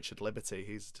 Richard Liberty,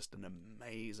 he's just an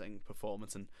amazing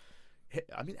performance, and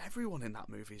everyone in that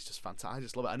movie is just fantastic. I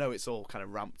just love it. I know it's all kind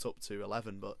of ramped up to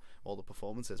 11, but all the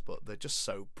performances, but they're just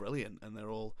so brilliant, and they're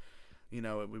all. We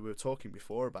were talking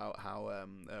before about how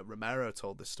Romero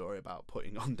told this story about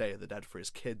putting on Day of the Dead for his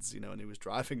kids, and he was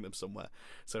driving them somewhere,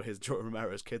 so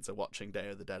Romero's kids are watching Day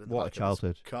of the Dead in the back a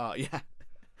childhood of his car. Yeah.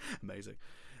 Amazing.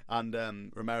 And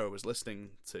Romero was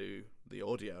listening to the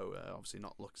audio, obviously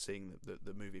not seeing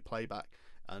the movie playback,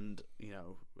 and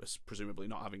presumably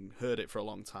not having heard it for a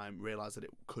long time, realised that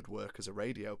it could work as a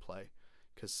radio play,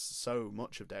 because so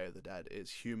much of Day of the Dead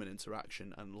is human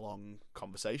interaction and long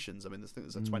conversations. I methink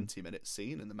there's a 20-minute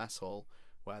scene in the mess hall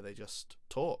where they just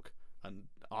talk and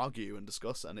argue and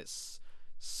discuss, and it's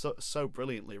so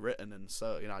brilliantly written, and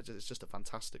so it's just a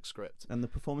fantastic script. And the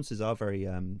performances are very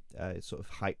sort of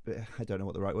hype. I don't know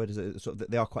what the right word is.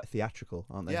 They are quite theatrical,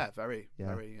 aren't they? Yeah, very.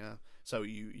 So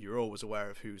you're always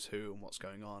aware of who's who and what's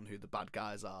going on, who the bad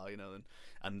guys are,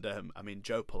 and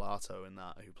Joe Pilato in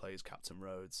that, who plays Captain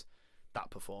Rhodes, that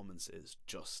performance is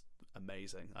just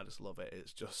amazing. I just love it.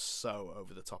 It's just so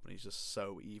over the top, and he's just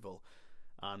so evil.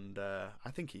 And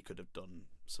I think he could have done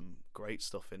some great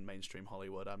stuff in mainstream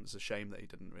Hollywood. It's a shame that he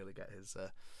didn't really get his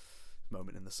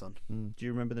moment in the sun. Do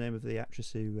you remember the name of the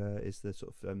actress who is the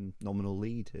sort of nominal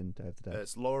lead in Day of the Dead?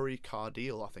 It's Laurie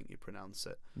Cardeal, I think you pronounce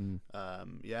it.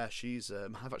 She's.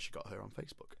 I've actually got her on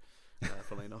Facebook.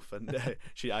 Funnily enough, and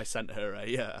I sent her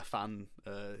a fan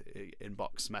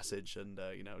inbox message, and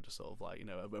just sort of like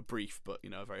a brief but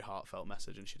a very heartfelt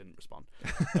message, and she didn't respond,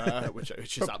 which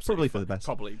is absolutely probably for the best.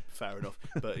 Probably fair enough,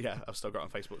 but yeah, I've still got her on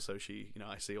Facebook, so she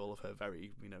I see all of her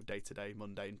very day-to-day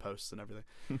mundane posts and everything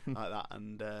like that,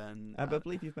 and I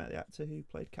believe you've met the actor who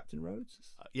played Captain Rhodes.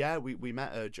 Yeah, we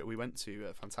met her. We went to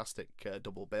a fantastic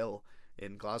double bill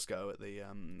in Glasgow at the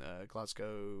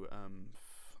Glasgow. I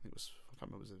think it was. I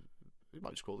can't remember. It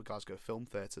might just call the Glasgow Film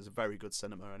Theatre. It's a very good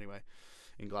cinema anyway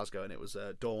in Glasgow, and it was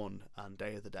Dawn and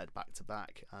Day of the Dead back to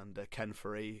back, and Ken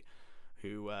Faree,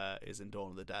 who is in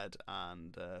Dawn of the Dead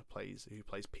and plays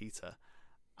Peter,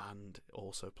 and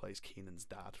also plays Keenan's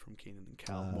dad from Keenan and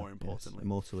Kel. More importantly, yes,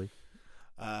 immortally.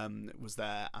 Was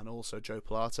there, and also Joe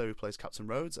Pilato, who plays Captain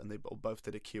Rhodes, and they both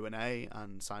did a Q&A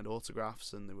and signed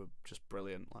autographs, and they were just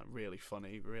brilliant, like really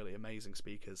funny, really amazing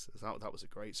speakers. That was a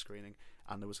great screening,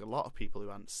 and there was a lot of people who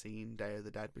hadn't seen Day of the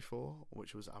Dead before,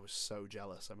 I was so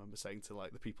jealous. I remember saying to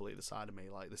like the people either side of me,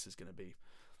 like, this is going to be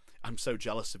I'm so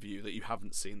jealous of you that you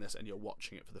haven't seen this and you're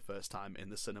watching it for the first time in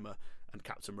the cinema, and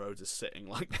Captain Rhodes is sitting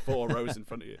like 4 rows in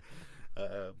front of you.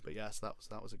 But yes, that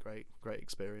was a great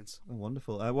experience.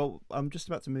 Wonderful. Well, I'm just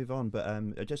about to move on, but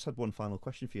I just had one final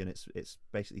question for you, and it's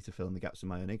basically to fill in the gaps in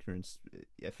my own ignorance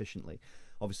efficiently.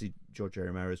 Obviously, George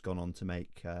Romero has gone on to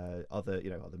make other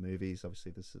movies.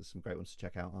 Obviously, there's some great ones to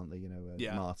check out, aren't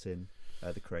there? Martin,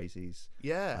 The Crazies.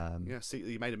 Yeah. See,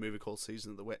 he made a movie called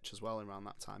Season of the Witch as well around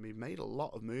that time. He made a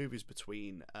lot of movies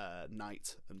between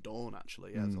night and dawn.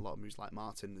 Actually, there's a lot of movies like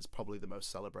Martin is probably the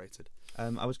most celebrated.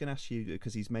 I was going to ask you,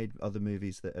 because he's made other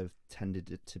movies that have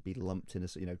tended to be lumped in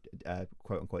as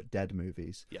quote unquote dead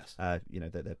movies. Yes.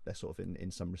 They're sort of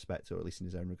in some respect, or at least in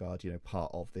his own regard,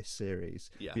 part of this series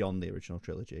beyond the original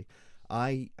trilogy.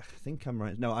 I think I'm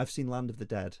right. No, I've seen Land of the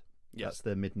Dead. Yes. That's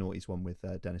the mid-noughties one with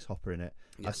Dennis Hopper in it.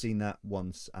 Yes. I've seen that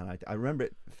once, and I remember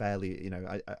it fairly.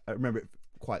 I remember it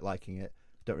quite liking it.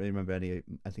 Don't really remember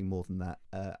anything more than that,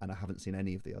 and I haven't seen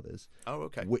any of the others. Oh,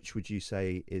 okay. Which would you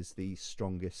say is the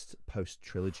strongest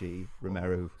post-trilogy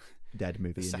Romero Dead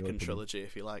movie? The second trilogy,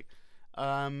 if you like.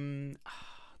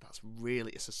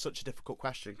 It's such a difficult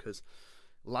question, because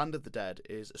Land of the Dead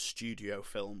is a studio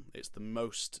film. It's the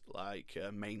most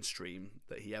mainstream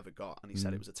that he ever got, and he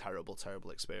said it was a terrible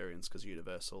experience because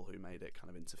Universal, who made it, kind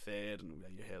of interfered, and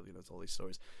you hear all these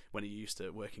stories. When you're used to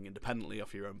working independently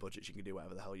off your own budgets, you can do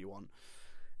whatever the hell you want.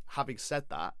 Having said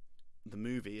that, the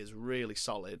movie is really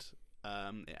solid.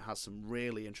 It has some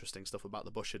really interesting stuff about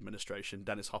the Bush administration,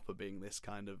 Dennis Hopper being this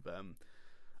kind of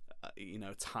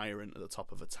tyrant at the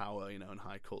top of a tower, in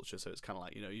high culture. So it's kind of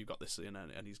like, you've got this,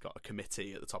 and he's got a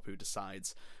committee at the top who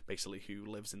decides basically who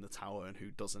lives in the tower and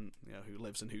who doesn't, who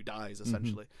lives and who dies,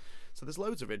 essentially. So there's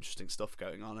loads of interesting stuff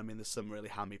going on. I mean, there's some really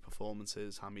hammy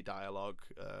performances, hammy dialogue.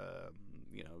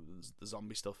 The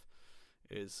zombie stuff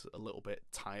is a little bit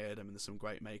tired. I mean, there's some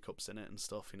great makeups in it and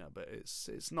stuff, but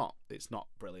it's not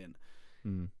brilliant.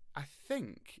 I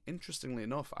think, interestingly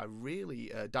enough, I really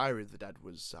Diary of the Dead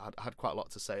had quite a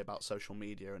lot to say about social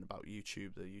media and about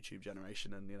YouTube, the YouTube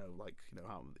generation, and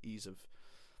how the ease of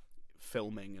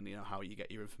filming, and how you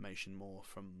get your information more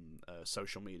from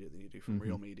social media than you do from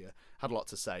real media. Had a lot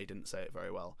to say, didn't say it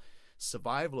very well.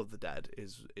 Survival of the Dead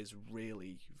is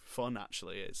really fun,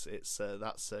 actually. It's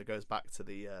goes back to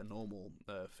the normal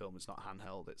film. It's not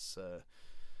handheld.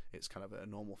 It's kind of a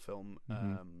normal film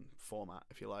format,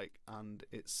 if you like, and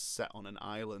it's set on an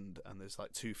island, and there's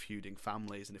like 2 feuding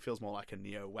families, and it feels more like a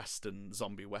neo-western,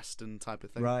 zombie western type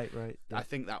of thing. Right. Yeah. I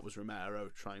think that was Romero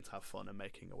trying to have fun and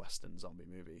making a western zombie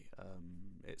movie.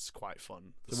 It's quite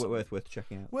fun. So worth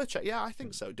checking out. Yeah, I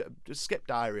think so. Just skip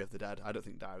Diary of the Dead. I don't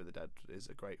think Diary of the Dead is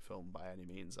a great film by any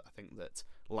means. I think that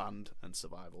Land and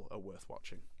Survival are worth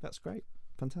watching. That's great.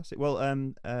 Fantastic. Well,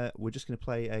 we're just going to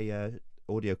play a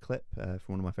audio clip from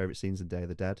one of my favourite scenes in Day of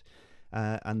the Dead,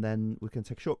 and then we can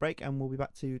take a short break, and we'll be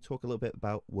back to talk a little bit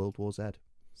about World War Z.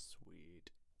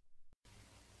 Sweet.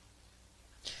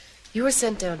 You were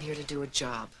sent down here to do a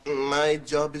job. My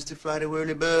job is to fly the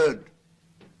whirly bird.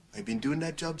 I've been doing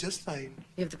that job just fine.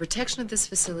 You have the protection of this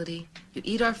facility, you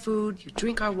eat our food, you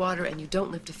drink our water, and you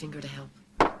don't lift a finger to help.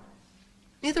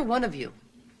 Neither one of you.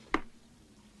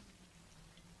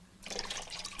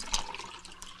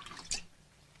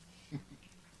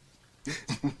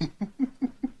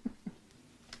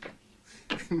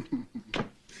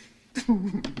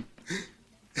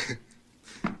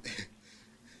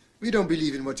 We don't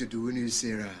believe in what you're doing here,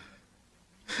 Sarah.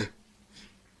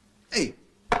 Hey,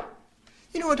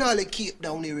 you know what all they keep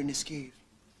down here in this cave?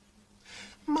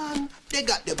 Man, they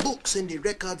got the books and the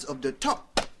records of the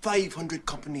top 500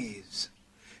 companies.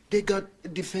 They got the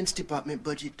Defense Department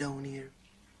budget down here.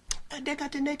 And they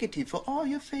got the negative for all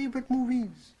your favorite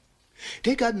movies.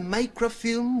 They got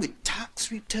microfilm with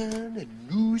tax return and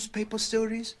newspaper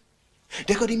stories.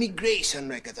 They got immigration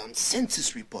records and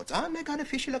census reports, and they got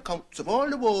official accounts of all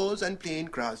the wars and plane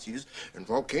crashes and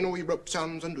volcano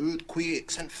eruptions and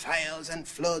earthquakes and fires and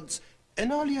floods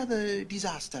and all the other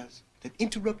disasters that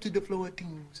interrupted the flow of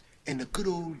things in the good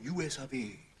old US of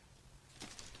A.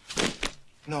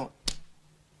 Now,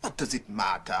 what does it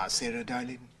matter, Sarah,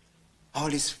 darling? All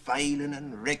this filing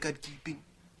and record keeping.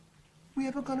 We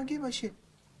ever gonna give a shit?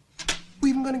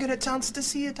 We even gonna get a chance to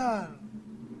see it all?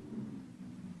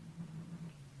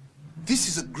 This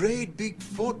is a great big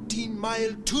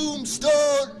 14-mile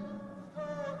tombstone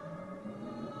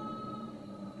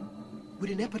with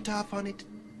an epitaph on it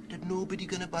that nobody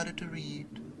gonna bother to read.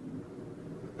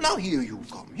 Now here you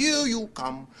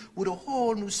come with a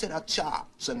whole new set of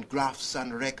charts and graphs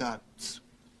and records.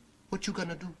 What you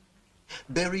gonna do?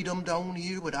 Bury them down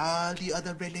here with all the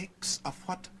other relics of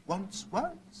what once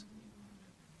was?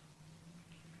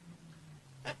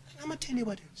 tell you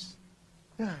what is.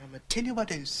 Yeah, I'ma tell you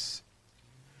what is.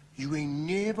 You ain't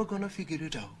never gonna figure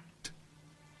it out.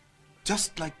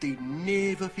 Just like they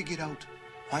never figured out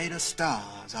why the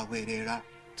stars are where they're at.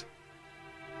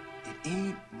 It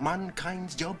ain't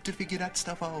mankind's job to figure that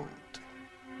stuff out.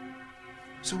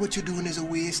 So what you're doing is a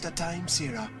waste of time,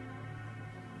 Sarah.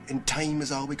 And time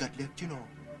is all we got left, you know.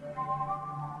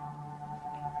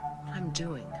 What I'm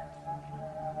doing.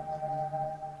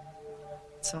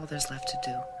 It's all there's left to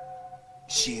do.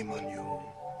 Shame on you.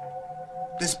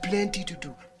 There's plenty to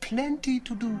do. Plenty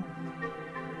to do.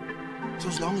 So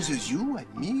as long as it's you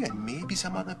and me and maybe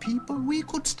some other people, we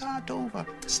could start over.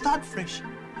 Start fresh.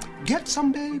 Get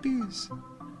some babies.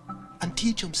 And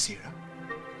teach them, Sarah.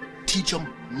 Teach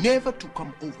them never to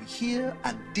come over here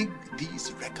and dig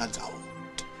these records out.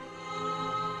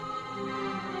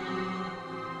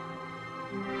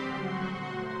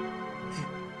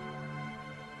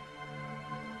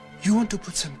 You want to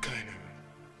put some kind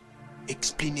of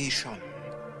explanation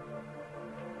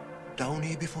down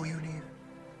here before you leave?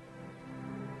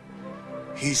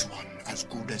 Here's one as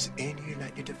good as any you're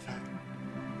likely to find.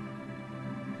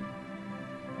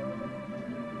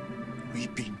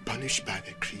 We've been punished by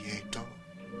the Creator.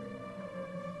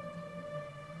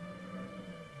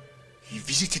 He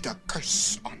visited a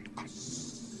curse on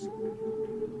us.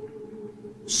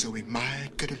 So we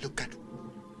might get a look at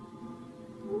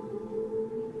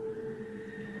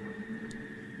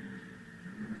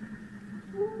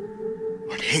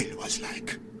what hell was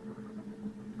like.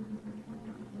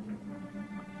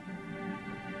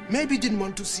 Maybe he didn't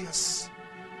want to see us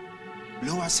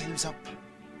blow ourselves up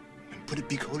and put a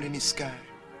big hole in his sky.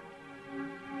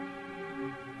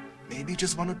 Maybe he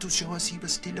just wanted to show us he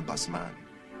was still a boss man.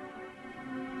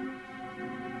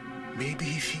 Maybe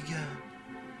he figured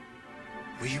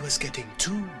we was getting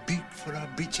too big for our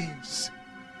britches,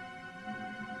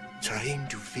 trying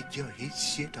to figure his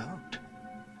shit out.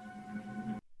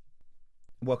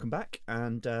 Welcome back,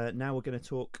 and now we're going to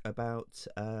talk about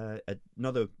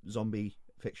another zombie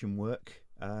fiction work.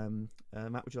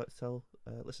 Matt, would you like to tell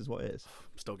listeners what it is?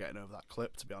 I'm still getting over that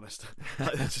clip, to be honest.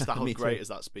 Just how great is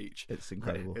that speech? It's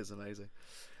incredible. It's amazing.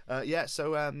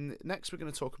 So next we're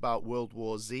going to talk about World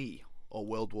War Z, or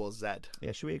World War Z.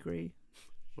 Yeah, should we agree?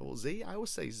 Well, Z? I always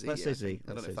say Z. Let's say Z.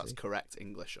 I don't know if that's correct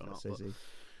English or not. Let's say Z.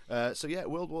 So yeah,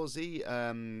 World War Z.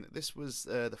 This was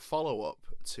the follow-up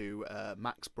to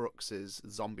Max Brooks's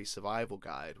Zombie Survival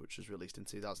Guide, which was released in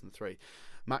 2003.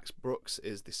 Max Brooks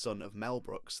is the son of Mel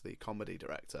Brooks, the comedy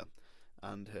director,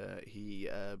 and he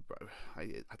I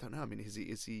don't know. I mean, has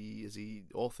he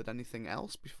authored anything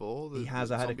else before the, he has.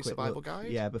 the I had Zombie a quick Survival look.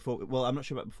 Guide? Yeah, before. Well, I'm not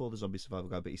sure about before the Zombie Survival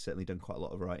Guide, but he's certainly done quite a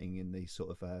lot of writing in the sort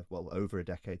of over a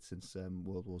decade since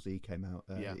World War Z came out.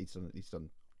 Yeah. He's done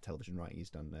television writing.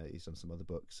 He's done some other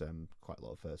books. Quite a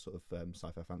lot of sort of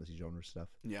sci-fi fantasy genre stuff.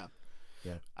 Yeah.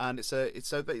 Yeah, and so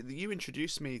you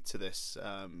introduced me to this.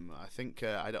 I think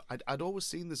I'd always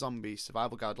seen the Zombie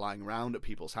Survival Guide lying around at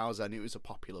people's houses. I knew it was a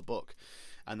popular book,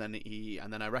 and then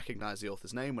I recognised the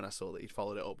author's name when I saw that he'd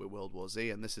followed it up with World War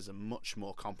Z. And this is a much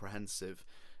more comprehensive.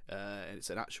 It's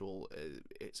an actual.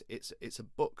 It's a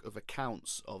book of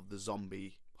accounts of the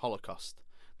zombie Holocaust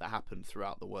that happened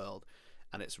throughout the world.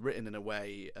 And it's written in a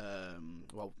way.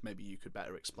 Well, maybe you could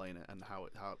better explain it and how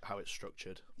it's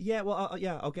structured. Yeah, well,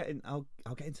 I'll get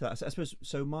into that. I suppose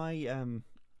so.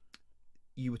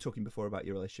 You were talking before about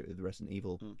your relationship with the Resident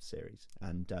Evil series,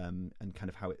 and kind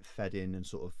of how it fed in and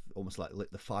sort of almost like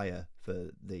lit the fire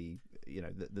for the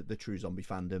true zombie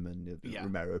fandom and the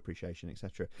Romero appreciation,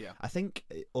 etc. Yeah. I think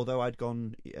although I'd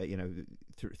gone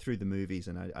through the movies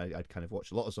and I'd kind of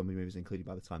watched a lot of zombie movies, including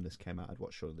by the time this came out, I'd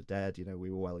watched Shaun of the Dead. We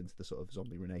were well into the sort of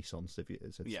zombie renaissance, so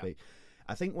to speak.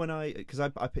 I think because I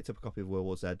picked up a copy of World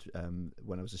War Z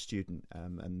when I was a student,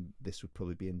 and this would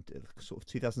probably be in sort of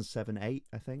 2007-8,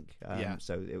 I think.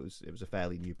 So it was a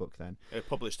fairly new book then. It was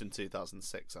published in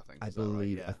 2006, I think. I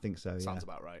believe. Right? Yeah. I think so. Sounds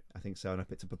about right. I think so, and I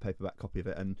picked up a paperback copy of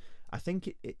it, and I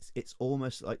think it's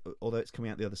almost like, although it's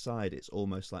coming out the other side, it's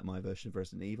almost like my version of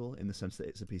Resident Evil in the sense that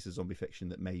it's a piece of zombie fiction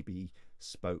that maybe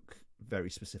spoke very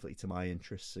specifically to my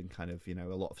interests and kind of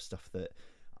a lot of stuff that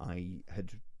I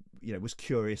had was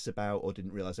curious about or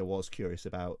didn't realize I was curious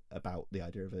about the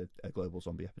idea of a global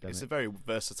zombie epidemic. It's a very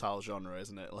versatile genre,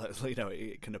 isn't it? Like,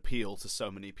 it can appeal to so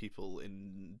many people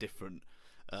in different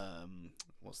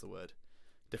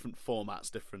different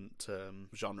formats, different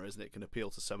genres, isn't it? It can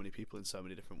appeal to so many people in so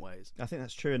many different ways. I think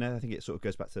that's true, and I think it sort of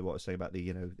goes back to what I was saying about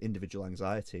the individual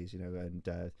anxieties,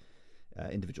 and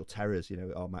individual terrors,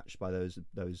 are matched by those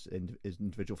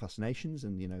individual fascinations,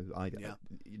 and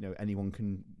anyone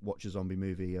can watch a zombie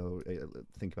movie or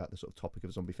think about the sort of topic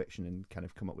of zombie fiction and kind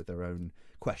of come up with their own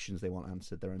questions they want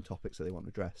answered, their own topics that they want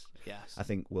addressed. Yes, I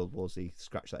think World War Z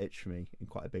scratched that itch for me in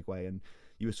quite a big way. And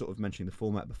you were sort of mentioning the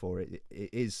format before. It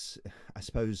is, I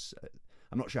suppose.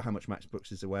 I'm not sure how much Max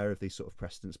Brooks is aware of these sort of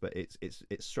precedents, but it's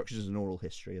structured as an oral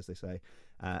history, as they say,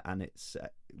 and it's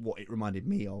what it reminded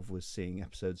me of was seeing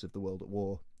episodes of The World at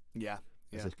War. Yeah.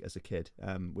 As a kid,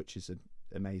 which is an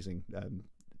amazing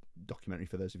documentary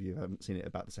for those of you who haven't seen it,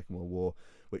 about the Second World War,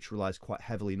 which relies quite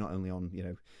heavily not only on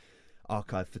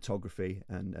archive photography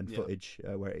and footage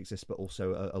where it exists, but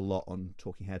also a lot on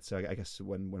talking heads. So I guess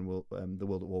when The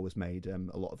World at War was made, a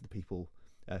lot of the people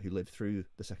who lived through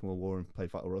the Second World War and played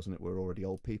vital roles in it were already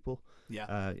old people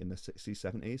in the 60s,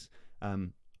 70s.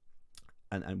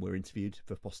 And were interviewed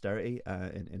for posterity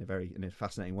in a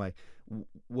fascinating way.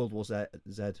 World War Z,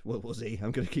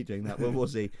 I'm going to keep doing that. World War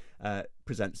Z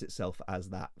presents itself as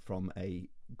that from a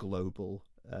globally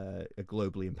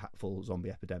impactful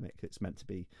zombie epidemic. It's meant to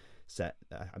be set,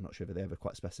 I'm not sure if they ever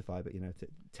quite specify, but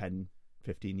 10,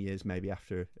 15 years maybe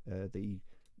after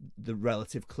the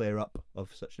relative clear up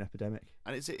of such an epidemic.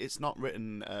 And it's not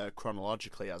written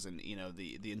chronologically, as in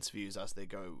the interviews as they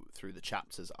go through the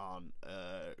chapters aren't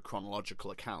chronological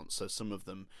accounts. So some of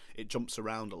them, it jumps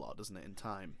around a lot, doesn't it, in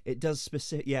time? It does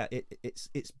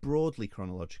it's broadly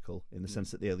chronological in the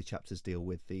sense that the early chapters deal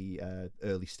with the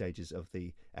early stages of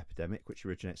the epidemic, which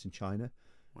originates in China.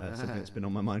 Something that's been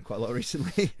on my mind quite a lot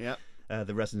recently. Yeah.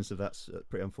 The resonance of that's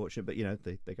pretty unfortunate, but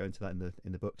they go into that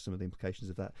in the book, some of the implications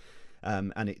of that,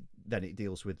 and it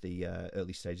deals with the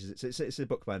early stages. It's a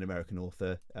book by an American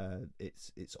author.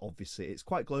 It's obviously it's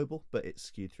quite global, but it's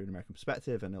skewed through an American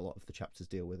perspective, and a lot of the chapters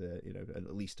deal with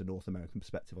at least a North American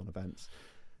perspective on events.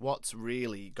 What's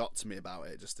really got to me about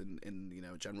it, just in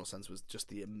general sense, was just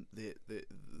the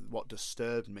what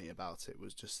disturbed me about it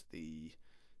was just the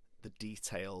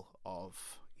detail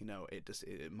of.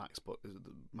 Max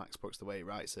Brooks, the way he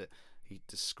writes it, he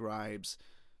describes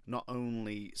not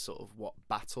only sort of what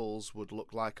battles would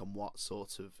look like and what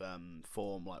sort of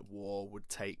form like war would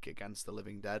take against the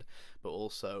living dead, but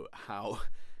also how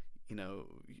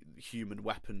human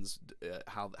weapons,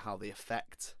 how they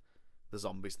affect the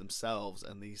zombies themselves,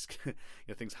 and these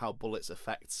things, how bullets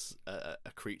affects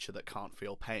a creature that can't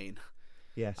feel pain,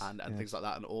 and things like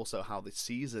that, and also how the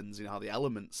seasons, how the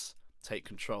elements take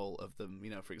control of them.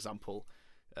 For example,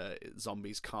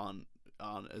 zombies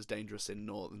aren't as dangerous in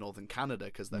northern Canada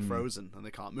because they're frozen and they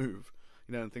can't move.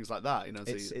 And things like that.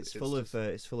 It's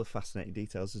full of fascinating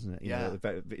details, isn't it?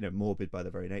 Very, morbid by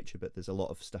their very nature, but there's a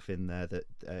lot of stuff in there that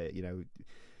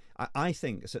I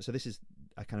think. So this is,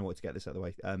 I kind of want to get this out of the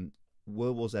way.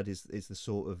 World War Z is the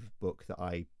sort of book that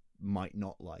I might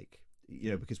not like.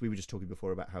 Because we were just talking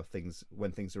before about how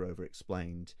when things are over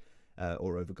explained.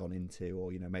 Or overgone into,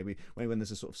 or maybe when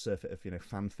there's a sort of surfeit of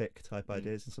fanfic type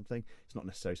ideas and something, it's not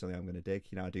necessarily something I'm going to dig.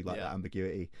 I do like that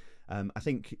ambiguity. I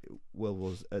think World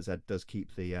War Z does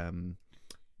keep the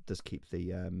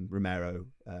Romero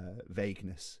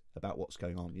vagueness about what's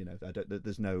going on.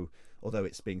 There's no, although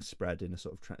it's being spread in a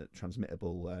sort of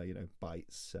transmittable,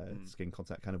 bites, skin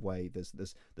contact kind of way.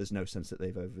 There's no sense that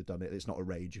they've overdone it. It's not a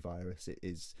rage virus. It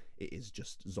is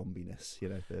just zombiness.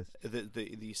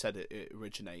 You said it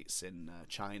originates in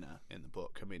China in the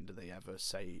book. I mean, do they ever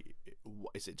say?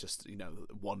 Is it just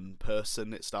one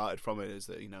person it started from? It is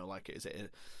that is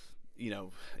it?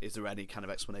 Is there any kind of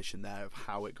explanation there of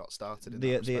how it got started?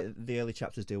 The early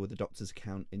chapters deal with the doctor's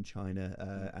account in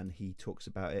China, and he talks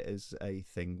about it as a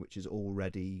thing which is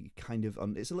already kind of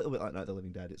it's a little bit like Night of the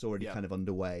Living Dead. It's already kind of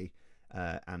underway,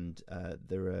 and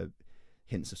there are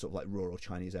hints of sort of like rural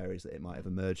Chinese areas that it might have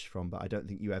emerged from, but I don't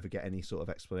think you ever get any sort of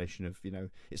explanation of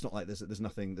it's not like there's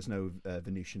no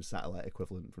Venusian satellite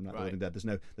equivalent from Night of the Living Dead. There's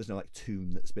no like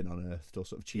tomb that's been unearthed or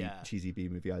sort of cheesy B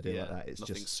movie idea like that. It's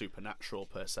nothing just supernatural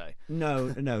per se.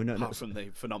 No. Apart from the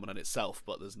phenomenon itself,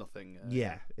 but there's nothing.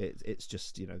 It's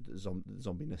just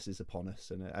zombiness is upon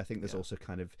us, and I think there's also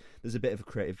there's a bit of a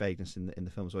creative vagueness in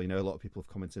the film as well. A lot of people have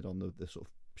commented on the sort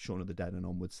of Shaun of the Dead and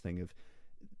onwards thing of.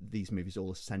 These movies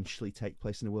all essentially take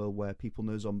place in a world where people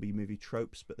know zombie movie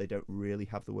tropes, but they don't really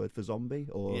have the word for zombie.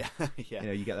 Or you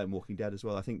get that in Walking Dead as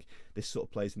well. I think this sort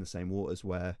of plays in the same waters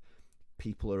where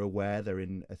people are aware they're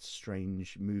in a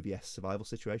strange movie-esque survival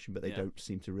situation, but they don't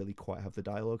seem to really quite have the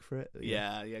dialogue for it.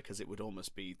 Because it would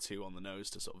almost be too on the nose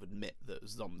to sort of admit that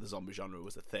the zombie genre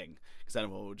was a thing, because then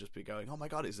everyone would just be going, "Oh my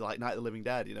god, it's like Night of the Living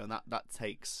Dead," and that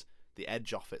takes the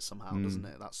edge off it somehow, doesn't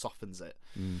it? That softens it.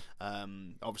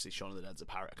 Obviously Shaun of the Dead's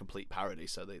a complete parody,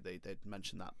 so they'd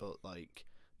mention that, but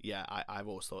yeah, I've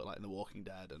always thought, like, in The Walking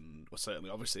Dead, and certainly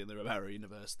obviously in the Romero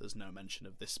universe, there's no mention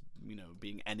of this,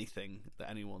 being anything that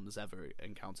anyone has ever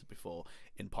encountered before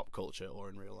in pop culture or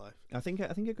in real life. I think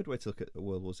a good way to look at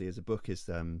World War Z as a book is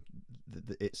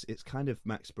it's kind of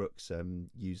Max Brooks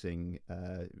using.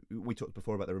 We talked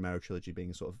before about the Romero trilogy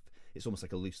being a sort of, it's almost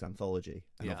like a loose anthology,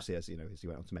 and obviously as he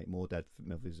went on to make more Dead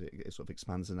movies, it sort of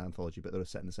expands an anthology, but they're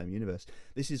set in the same universe.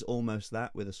 This is almost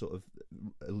that, with a sort of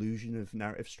illusion of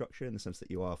narrative structure, in the sense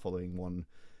that you are following one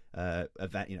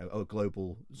event, a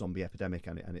global zombie epidemic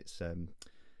and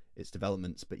its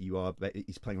developments, but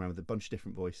he's playing around with a bunch of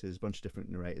different voices, a bunch of different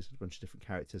narrators, a bunch of different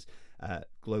characters,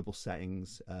 global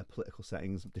settings, political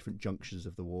settings, different junctures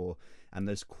of the war, and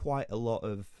there's quite a lot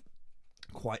of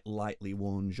quite lightly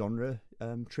worn genre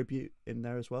tribute in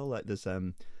there as well. Like there's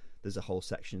a whole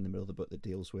section in the middle of the book that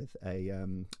deals with I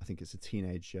think it's a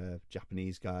teenage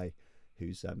Japanese guy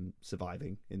who's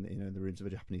surviving in the ruins of a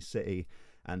Japanese city,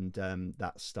 and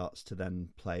that starts to then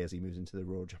play as he moves into the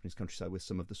rural Japanese countryside with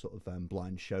some of the sort of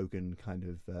blind shogun kind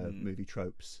of movie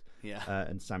tropes,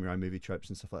 and samurai movie tropes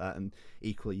and stuff like that. And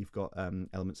equally, you've got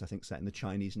elements, I think, set in the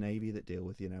Chinese Navy that deal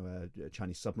with a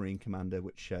Chinese submarine commander,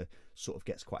 which sort of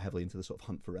gets quite heavily into the sort of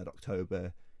Hunt for Red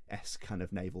October-esque kind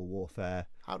of naval warfare.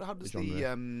 How does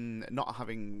the not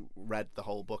having read the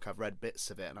whole book, I've read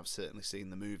bits of it, and I've certainly seen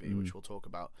the movie, which we'll talk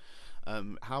about.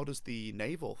 How does the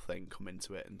naval thing come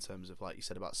into it in terms of, like you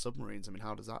said about submarines? I mean,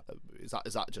 how does that is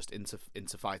that just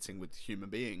into fighting with human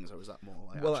beings, or is that more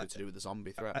like actually to do with the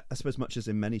zombie threat? I suppose much as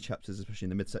in many chapters, especially in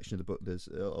the midsection of the book, there's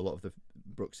a lot of the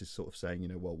Brooks is sort of saying,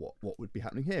 well, what would be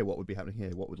happening here? What would be happening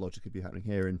here? What would logically be happening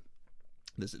here? And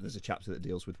there's a chapter that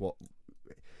deals with what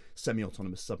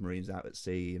semi-autonomous submarines out at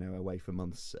sea, away for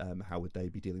months, how would they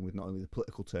be dealing with not only the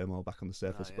political turmoil back on the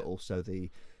surface, but also the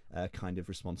kind of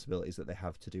responsibilities that they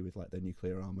have to do with like their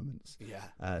nuclear armaments.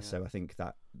 So I think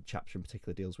that chapter in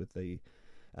particular deals with the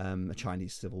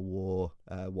Chinese Civil War,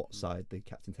 what side the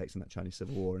captain takes in that Chinese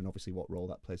Civil War, and obviously what role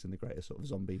that plays in the greater sort of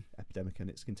zombie epidemic and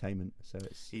its containment. So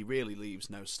he really leaves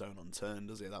no stone unturned,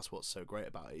 does he? That's what's so great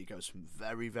about it. He goes from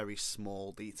very, very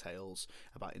small details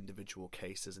about individual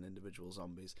cases and individual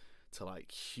zombies to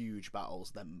like huge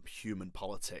battles, then human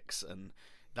politics, and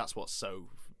that's what's so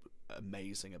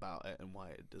amazing about it and why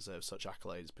it deserves such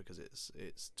accolades, because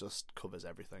it's just covers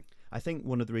everything. I think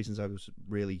one of the reasons I was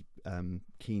really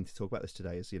keen to talk about this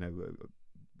today is,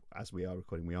 as we are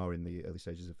recording, we are in the early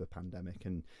stages of the pandemic,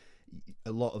 and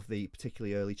a lot of the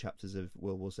particularly early chapters of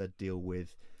World War Z deal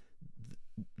with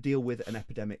an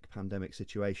pandemic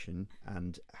situation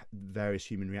and various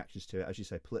human reactions to it. As you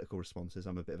say, political responses.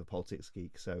 I'm a bit of a politics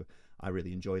geek, so I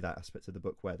really enjoy that aspect of the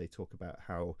book where they talk about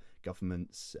how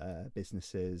governments,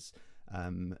 businesses,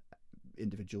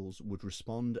 individuals would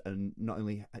respond, and not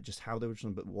only just how they would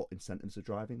respond, but what incentives are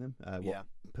driving them, what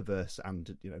perverse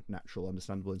and natural,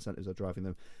 understandable incentives are driving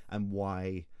them, and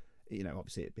why.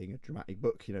 Obviously it being a dramatic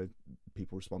book,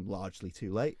 people respond largely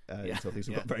too late until things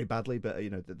have got very badly, but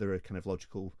there are kind of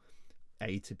logical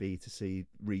A to B to C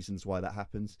reasons why that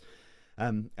happens.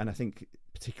 And I think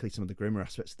particularly some of the grimmer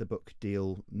aspects of the book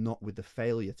deal not with the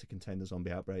failure to contain the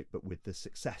zombie outbreak, but with the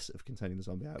success of containing the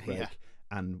zombie outbreak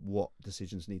and what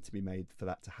decisions need to be made for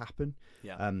that to happen.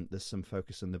 There's some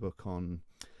focus in the book on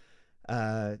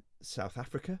South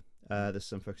Africa. There's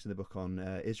some focus in the book on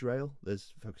Israel.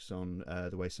 There's focus on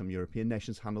the way some European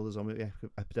nations handle the zombie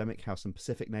epidemic, how some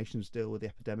Pacific nations deal with the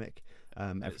epidemic.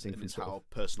 Everything from how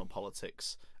personal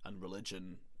politics and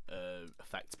religion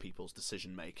affect people's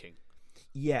decision making.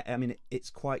 Yeah, I mean, it's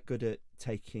quite good at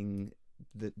taking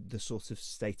the sort of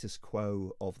status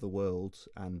quo of the world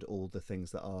and all the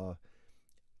things that are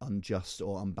unjust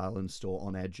or unbalanced or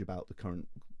on edge about the current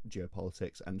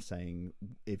geopolitics, and saying,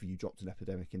 if you dropped an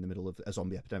epidemic in the middle of a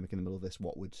zombie epidemic in the middle of this,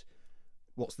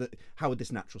 how would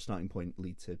this natural starting point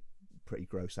lead to pretty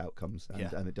gross outcomes?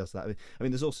 And it does that. I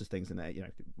mean, there's also things in there.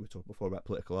 We talked before about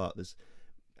political art.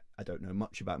 I don't know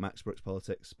much about Max Brooks'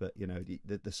 politics, but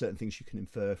there's certain things you can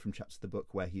infer from chapters of the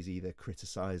book where he's either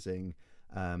criticizing,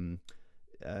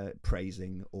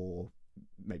 praising, or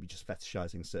maybe just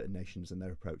fetishizing certain nations and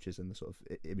their approaches and the sort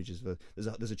of images of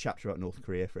there's a chapter about North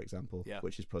Korea, for example,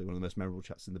 which is probably one of the most memorable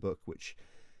chapters in the book, which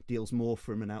deals more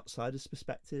from an outsider's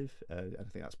perspective, and I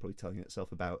think that's probably telling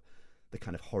itself about the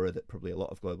kind of horror that probably a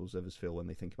lot of global observers feel when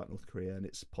they think about North Korea and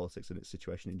its politics and its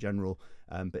situation in general,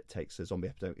 but takes a zombie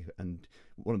epidemic. And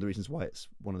one of the reasons why it's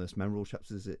one of those memorable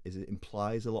chapters is it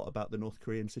implies a lot about the North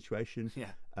Korean situation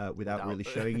without really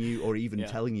showing you or even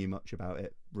telling you much about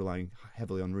it, relying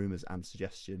heavily on rumours and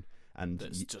suggestion. And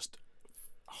it's just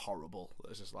horrible.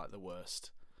 It's just like the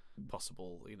worst.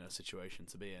 possible situation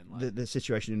to be in. The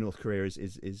situation in North Korea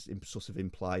is sort of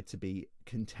implied to be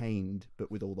contained, but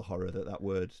with all the horror that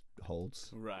word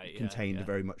holds. Right. Contained yeah.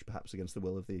 very much perhaps against the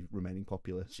will of the remaining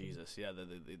populace. Jesus, yeah,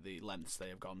 the lengths they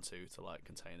have gone to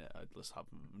contain it. I just have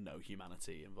no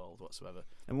humanity involved whatsoever.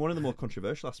 And one of the more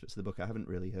controversial aspects of the book, I haven't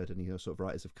really heard any sort of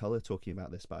writers of colour talking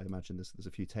about this, but I imagine there's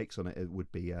a few takes on it. It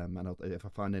would be, and if I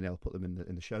find any, I'll put them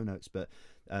in the show notes. But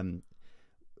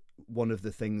one of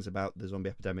the things about the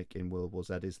zombie epidemic in World War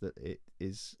Z is that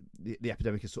the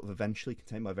epidemic is sort of eventually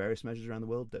contained by various measures around the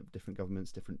world, different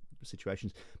governments, different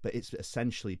situations, but it's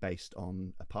essentially based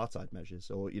on apartheid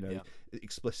measures, or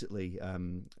explicitly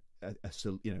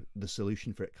the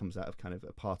solution for it comes out of kind of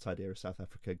apartheid era South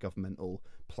Africa governmental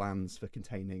plans for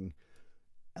containing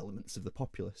elements of the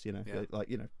populace,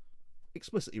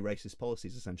 explicitly racist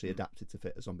policies essentially adapted to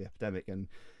fit a zombie epidemic. And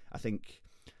I think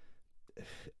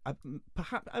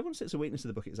perhaps I wouldn't say it's a weakness of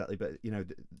the book exactly, but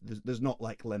there's not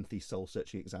like lengthy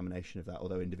soul-searching examination of that,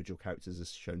 although individual characters are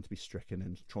shown to be stricken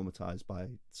and traumatized by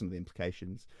some of the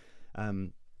implications.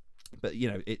 But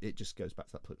it just goes back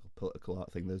to that political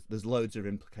art thing. There's loads of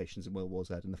implications in World War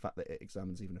Z, and the fact that it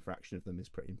examines even a fraction of them is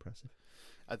pretty impressive.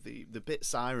 The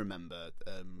bits I remember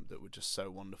that were just so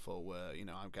wonderful were,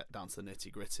 I get down to the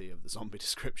nitty gritty of the zombie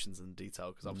descriptions and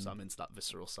detail, because obviously I'm into that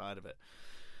visceral side of it.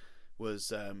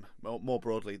 Was more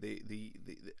broadly the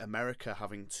America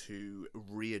having to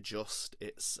readjust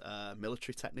its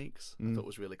military techniques. I thought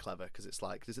was really clever, because it's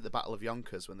like, is it the Battle of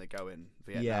Yonkers when they go in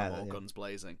Vietnam, guns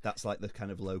blazing? That's like the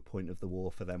kind of low point of the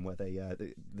war for them, where they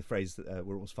the phrase that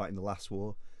we're almost fighting the last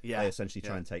war. They essentially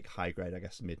try and take high grade, I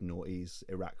guess, mid-noughties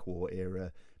Iraq War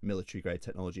era military grade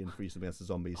technology and freeze them against the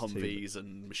zombies. Humvees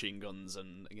and machine guns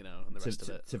and and the rest of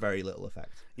it to very little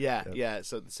effect.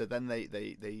 So then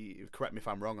they correct me if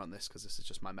I'm wrong on this, because this is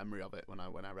just my memory of it when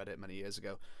I read it many years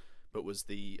ago, but was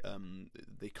they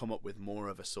come up with more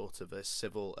of a sort of a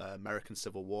American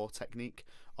Civil War technique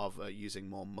of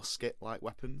using more musket like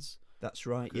weapons. That's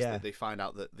right, They find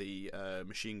out that the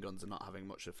machine guns are not having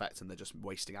much effect, and they're just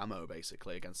wasting ammo,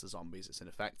 basically, against the zombies. It's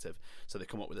ineffective. So they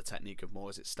come up with a technique of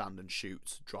more, stand and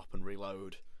shoot, drop and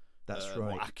reload. That's right.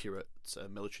 More accurate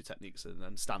military techniques,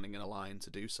 and standing in a line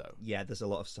to do so. Yeah, there's a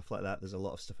lot of stuff like that. There's a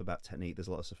lot of stuff about technique. There's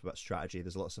a lot of stuff about strategy.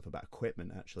 There's a lot of stuff about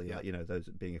equipment, actually. Yeah. Like, those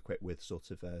being equipped with sort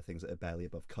of things that are barely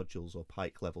above cudgels or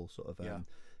pike level sort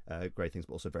of great things,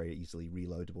 but also very easily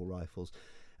reloadable rifles.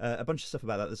 A bunch of stuff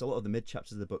about that. There's a lot of the mid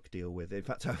chapters of the book deal with. In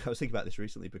fact, I was thinking about this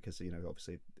recently because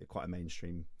obviously quite a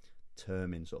mainstream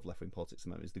term in sort of left wing politics at the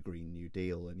moment is the Green New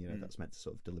Deal, and that's meant to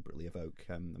sort of deliberately evoke,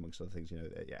 amongst other things,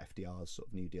 FDR's sort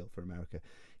of New Deal for America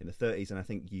in the 30s. And I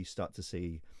think you start to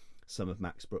see some of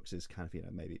Max Brooks's kind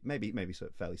of maybe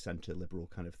sort of fairly centre liberal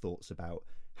kind of thoughts about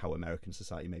how American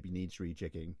society maybe needs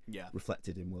rejigging,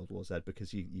 reflected in World War Z,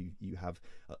 because you have.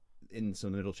 In some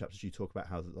of the middle chapters, you talk about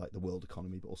how the world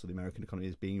economy, but also the American economy,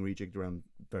 is being rejigged around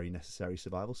very necessary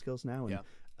survival skills now, and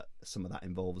some of that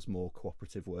involves more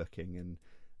cooperative working and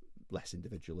less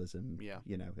individualism.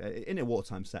 In a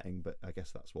wartime setting, but I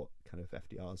guess that's what kind of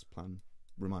FDR's plan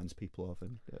reminds people of,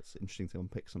 and it's interesting to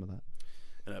unpick some of that.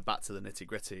 Back to the nitty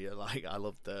gritty, I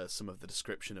loved some of the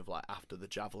description of after the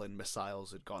Javelin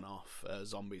missiles had gone off,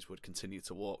 zombies would continue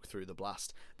to walk through the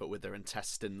blast, but with their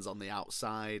intestines on the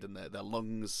outside and their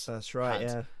lungs. That's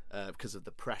right, because of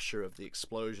the pressure of the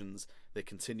explosions, they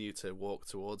continue to walk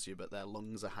towards you, but their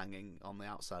lungs are hanging on the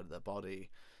outside of their body.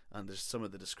 And there's some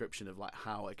of the description of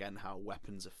how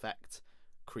weapons affect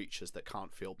creatures that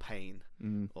can't feel pain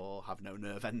or have no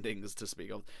nerve endings to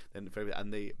speak of. And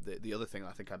the other thing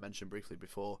I think I mentioned briefly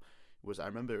before was, I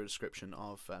remember a description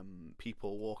of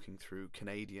people walking through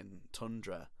Canadian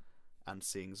tundra and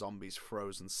seeing zombies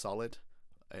frozen solid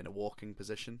in a walking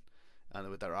position, and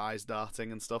with their eyes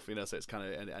darting and stuff, so it's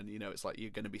kind of, and it's like,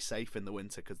 you're going to be safe in the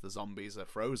winter because the zombies are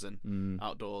frozen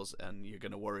outdoors, and you're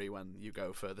going to worry when you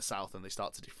go further south and they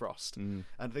start to defrost and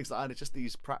things like that. And it's just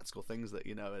these practical things that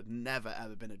had never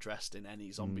ever been addressed in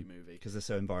any zombie movie, because they're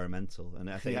so environmental. And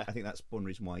I think that's one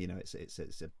reason why it's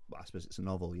I suppose it's a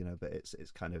novel, but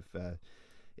it's kind of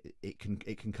it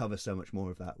can cover so much more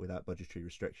of that without budgetary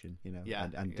restriction,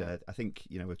 I think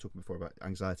we were talking before about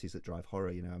anxieties that drive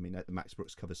horror. Max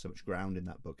Brooks covers so much ground in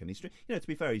that book, and he's, to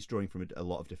be fair, he's drawing from a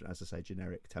lot of different, as I say,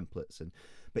 generic templates,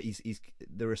 but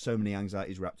there are so many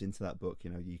anxieties wrapped into that book.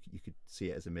 You could see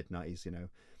it as a mid-90s,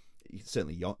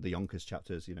 certainly the Yonkers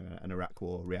chapters, an Iraq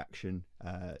War reaction,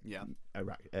 a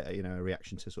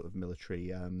reaction to sort of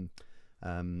military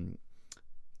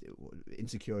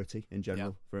insecurity in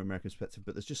general from an American perspective.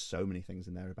 But there's just so many things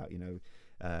in there about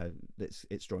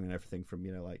it's drawing on everything from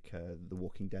like The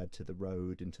Walking Dead to The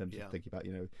Road, in terms of thinking about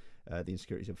the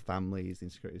insecurities of families, the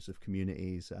insecurities of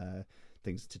communities,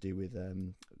 things to do with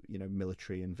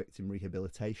military and victim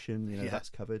rehabilitation. That's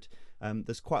covered.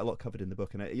 There's quite a lot covered in the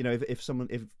book, and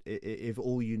if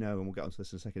all you know, and we'll get onto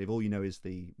this in a second, if all you know is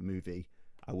the movie,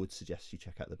 I would suggest you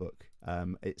check out the book.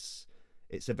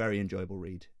 It's a very enjoyable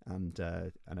read, and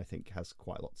I think has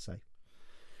quite a lot to say.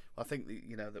 I think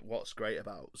that what's great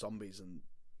about zombies, and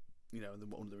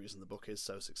one of the reasons the book is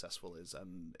so successful is,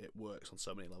 and it works on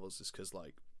so many levels, is because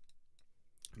like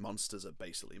monsters are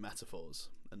basically metaphors,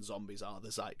 and zombies are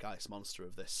the zeitgeist monster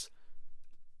of this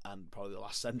and probably the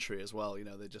last century as well.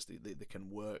 They can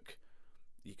work.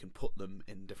 You can put them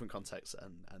in different contexts,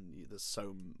 and there's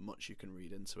so much you can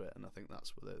read into it, and I think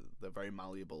that's where they're very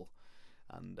malleable,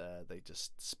 and they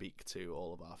just speak to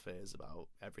all of our fears about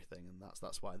everything, and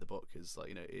that's why the book is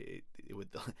like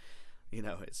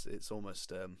it's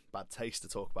almost bad taste to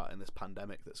talk about in this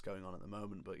pandemic that's going on at the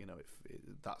moment, but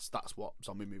that's what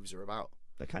zombie movies are about.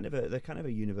 They're kind of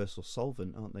a universal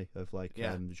solvent, aren't they, of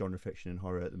genre fiction and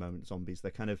horror at the moment. Zombies, they're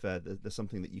kind of there's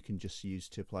something that you can just use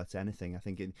to apply to anything. I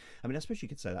suppose you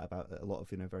could say that about a lot of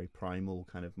very primal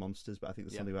kind of monsters, but I think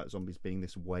there's something about zombies being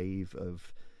this wave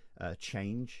of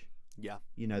change. Yeah,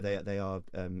 they are,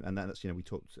 and that's we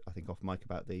talked, I think, off mic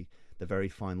about the very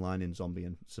fine line in zombie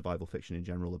and survival fiction in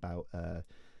general, about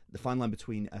the fine line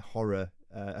between a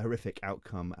horrific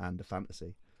outcome and a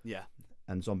fantasy. Yeah.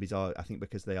 And zombies are, I think,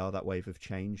 because they are that wave of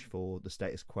change for the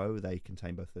status quo, they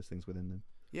contain both those things within them.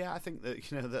 Yeah, I think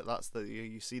that that's the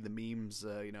you see the memes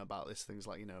about this, things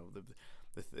like the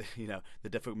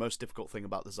most difficult thing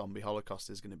about the zombie holocaust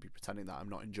is going to be pretending that I'm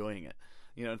not enjoying it,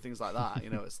 and things like that.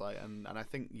 It's like, and I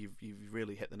think you've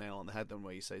really hit the nail on the head then,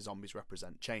 where you say zombies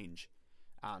represent change,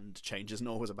 and change isn't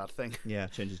always a bad thing. Yeah,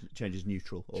 change is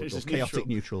neutral, or chaotic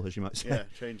neutral, as you might say. Yeah,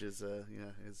 change is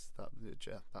is that.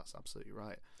 Yeah, that's absolutely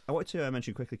right. I wanted to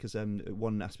mention quickly, because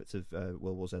one aspect of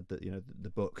World War Z that the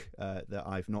book that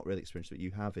I've not really experienced, but you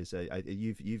have, is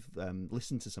you've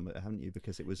listened to some of it, haven't you?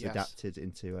 Because it was adapted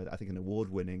into I think an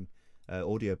award-winning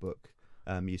audiobook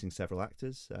using several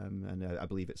actors, and I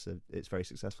believe it's very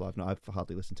successful. I've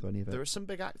hardly listened to any of it. There are some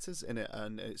big actors in it,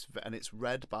 and it's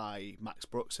read by Max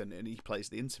Brooks, and he plays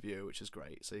the interviewer, which is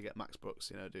great. So you get Max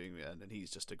Brooks, doing, and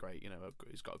he's just a great,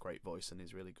 he's got a great voice, and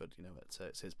he's really good.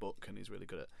 It's his book, and he's really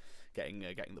good at getting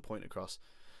the point across,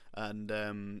 and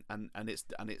it's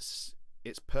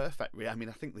perfect. I mean,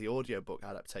 I think the audiobook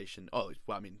adaptation. I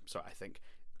think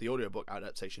the audiobook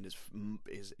adaptation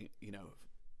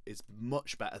is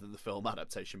much better than the film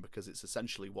adaptation, because it's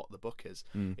essentially what the book is.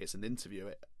 It's an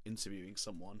interviewing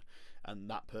someone, and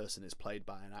that person is played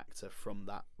by an actor from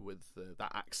that, with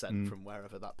that accent from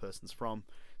wherever that person's from.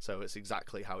 So it's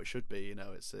exactly how it should be. I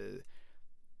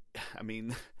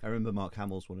remember Mark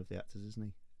Hamill's one of the actors, isn't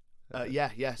he?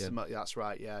 That's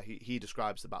right. Yeah, he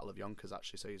describes the Battle of Yonkers,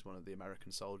 actually. So he's one of the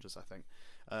American soldiers, I think.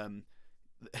 The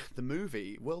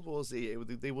movie World War Z,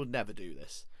 they will never do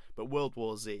this, but World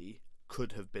War Z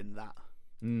could have been that,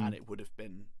 and it would have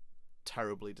been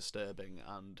terribly disturbing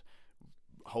and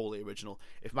wholly original.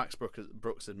 If Max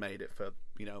Brooks had made it for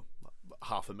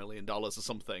 $500,000 or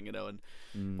something,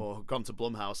 or gone to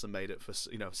Blumhouse and made it for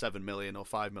 $7 million or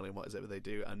 $5 million, what is it they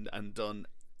do, and done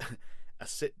a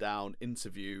sit-down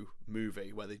interview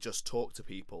movie where they just talk to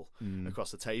people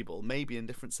across the table, maybe in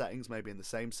different settings, maybe in the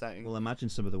same setting. Well, imagine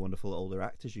some of the wonderful older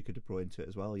actors you could have brought into it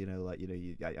as well.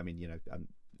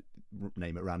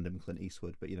 Name at random, Clint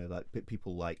Eastwood, but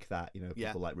people like that,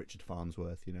 people like Richard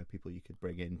Farnsworth, people you could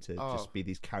bring in to just be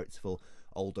these characterful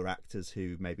older actors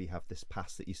who maybe have this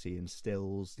past that you see in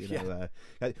stills. I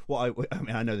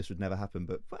know this would never happen,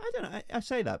 but I don't know. I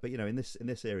say that, but in this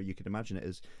era, you could imagine it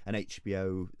as an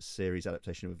HBO series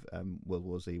adaptation of World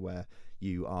War Z, where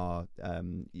you are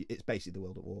it's basically the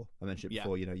World at War. I mentioned it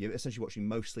before. You're essentially watching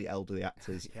mostly elderly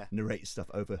actors narrate stuff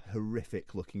over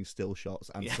horrific looking still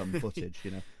shots and some footage.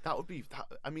 That would be that.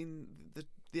 I mean,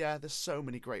 there's so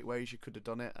many great ways you could have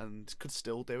done it, and could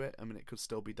still do it. I mean, it could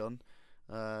still be done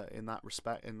in that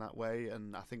respect, in that way,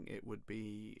 and I think it would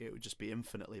just be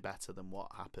infinitely better than what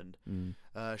happened.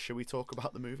 Shall we talk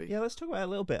about the movie? Yeah, let's talk about it a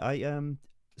little bit.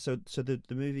 So the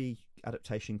movie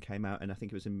adaptation came out, and I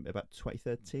think it was in about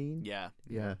 2013. Yeah,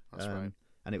 that's right.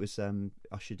 And it was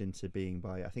ushered into being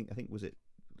by I think was it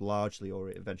largely, or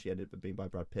it eventually ended up being by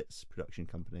Brad Pitt's production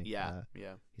company. Yeah.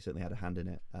 He certainly had a hand in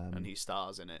it. And he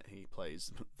stars in it. He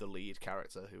plays the lead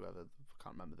character, whoever, I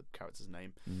can't remember the character's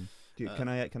name. Can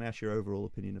I ask your overall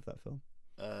opinion of that film?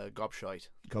 Gobshite.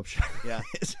 Gobshite. Yeah.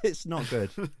 It's not good.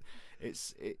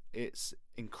 it's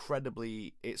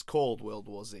incredibly. It's called World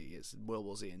War Z. It's World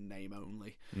War Z in name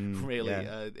only. Really,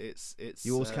 yeah. It's.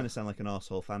 You always kind of sound like an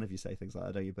arsehole fan if you say things like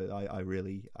that, don't you? But I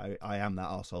really am that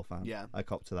arsehole fan. Yeah, I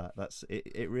cop to that. That's it.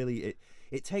 It really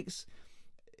takes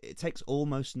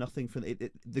almost nothing from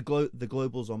the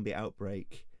global zombie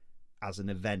outbreak as an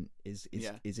event is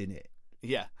in it.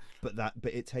 Yeah, but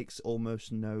it takes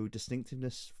almost no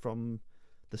distinctiveness from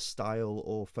the style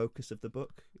or focus of the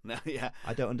book. No, yeah.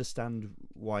 I don't understand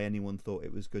why anyone thought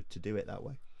it was good to do it that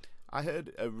way. I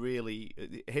heard a really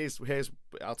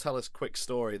I'll tell a quick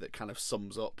story that kind of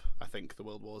sums up, I think, the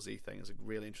World War Z thing. It's a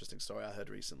really interesting story I heard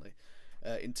recently.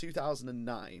 In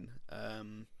 2009,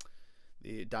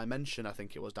 the Dimension, I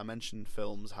think it was, Dimension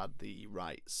Films had the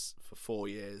rights for 4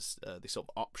 years. They sort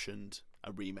of optioned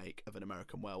a remake of An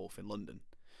American Werewolf in London.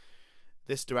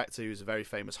 This director, who's a very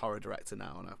famous horror director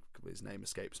now, and his name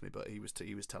escapes me, but he was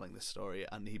telling this story,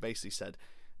 and he basically said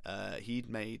he'd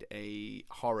made a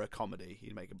horror comedy.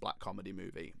 He'd make a black comedy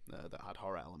movie that had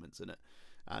horror elements in it,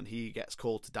 and he gets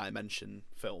called to Dimension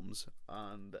Films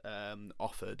and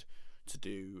offered to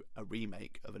do a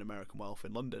remake of An American Werewolf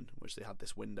in London, which they had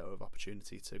this window of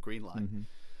opportunity to greenlight. Mm-hmm.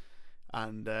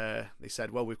 And they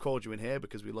said, well, we've called you in here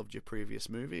because we loved your previous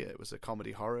movie. It was a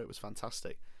comedy horror. It was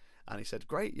fantastic. And he said,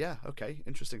 great, yeah, okay,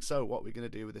 interesting. So what are we going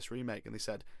to do with this remake? And they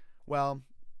said, well,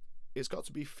 it's got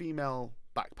to be female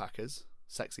backpackers,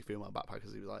 sexy female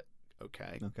backpackers. He was like,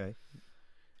 okay.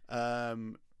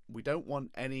 We don't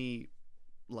want any,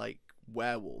 like,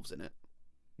 werewolves in it.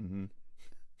 Mm-hmm.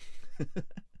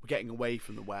 We're getting away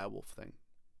from the werewolf thing.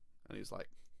 And he was like,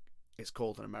 it's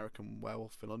called An American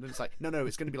Werewolf in London. It's like, no,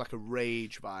 it's going to be like a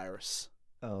rage virus.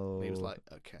 Oh. And he was like,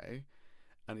 okay.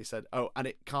 And he said, oh, and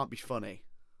it can't be funny.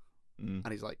 And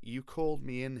he's like, you called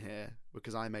me in here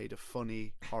because I made a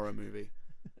funny horror movie.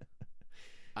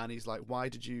 And he's like, why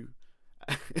do you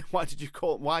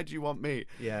want me?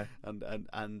 Yeah. And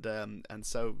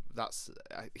so that's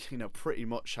pretty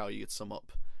much how you'd sum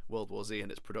up World War Z and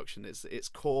its production. It's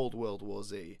called World War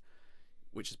Z,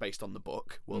 which is based on the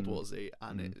book World War Z,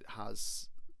 and it has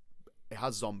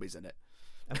zombies in it.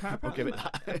 I'll give it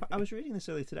that. I was reading this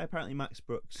earlier today. Apparently, Max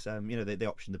Brooks, they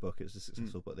optioned the book. It was a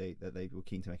successful book. They were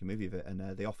keen to make a movie of it,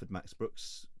 and they offered Max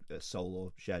Brooks sole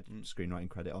or shared screenwriting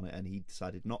credit on it, and he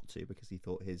decided not to because he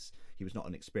thought he was not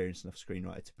an experienced enough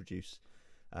screenwriter to produce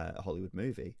a Hollywood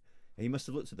movie. And he must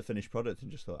have looked at the finished product and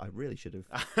just thought, I really should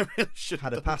have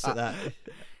had a pass at that.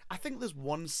 I think there's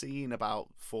one scene about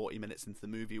 40 minutes into the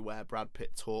movie where Brad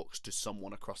Pitt talks to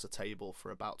someone across a table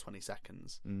for about 20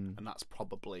 seconds, and that's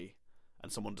probably...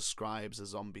 and someone describes a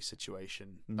zombie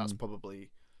situation. That's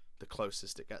probably the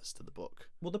closest it gets to the book.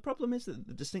 Well, the problem is that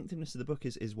the distinctiveness of the book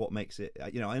is what makes it... I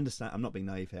understand... I'm not being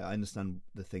naive here. I understand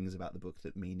the things about the book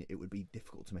that mean it would be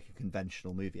difficult to make a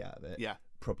conventional movie out of it. Yeah.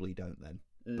 Probably don't then.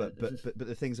 But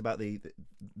the things about the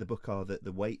book are that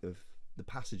the weight of the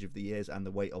passage of the years and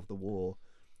the weight of the war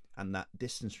and that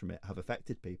distance from it have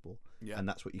affected people. Yeah. And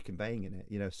that's what you're conveying in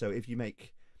it. So if you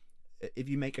make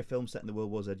a film set in the World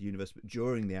War Z universe but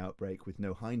during the outbreak with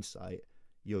no hindsight,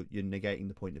 you're negating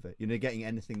the point of it. You're negating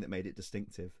anything that made it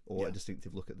distinctive or a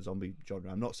distinctive look at the zombie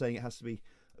genre. I'm not saying it has to be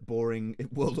a boring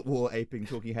World at War aping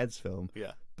talking heads film.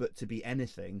 Yeah. But to be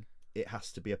anything, it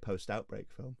has to be a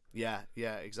post-outbreak film. Yeah,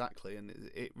 exactly.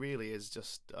 And it really is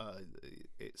just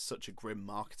it's such a grim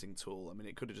marketing tool. I mean,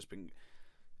 it could have just been...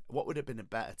 What would have been a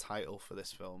better title for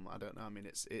this film? I don't know. I mean,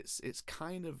 it's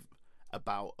kind of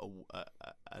about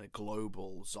a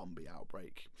global zombie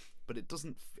outbreak, but it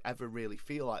doesn't ever really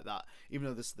feel like that. Even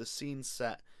though the scene's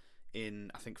set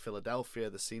in, I think, Philadelphia,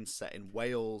 the scene's set in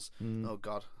Wales. Oh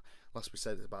God, last we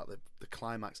said about the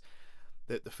climax.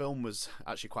 The film was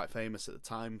actually quite famous at the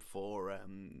time for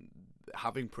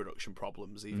having production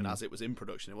problems, even as it was in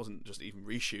production. It wasn't just even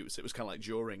reshoots; it was kind of like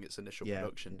during its initial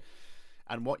production. Yeah.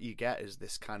 And what you get is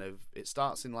this kind of... It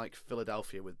starts in, like,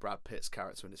 Philadelphia with Brad Pitt's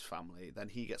character and his family. Then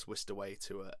he gets whisked away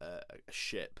to a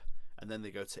ship. And then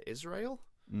they go to Israel.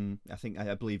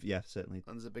 I believe, yeah, certainly.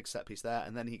 And there's a big set piece there.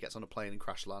 And then he gets on a plane and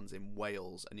crash lands in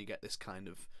Wales. And you get this kind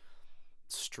of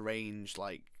strange,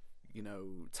 like,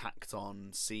 tacked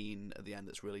on scene at the end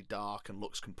that's really dark and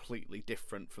looks completely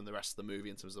different from the rest of the movie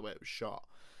in terms of the way it was shot.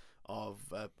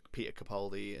 Of Peter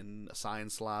Capaldi in a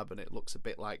science lab, and it looks a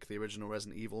bit like the original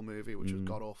Resident Evil movie, which was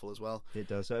god awful as well. It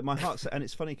does. My heart, and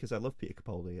it's funny because I love Peter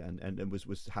Capaldi and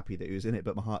was happy that he was in it,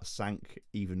 but my heart sank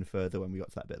even further when we got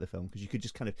to that bit of the film because you could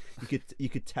just kind of you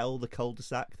could tell the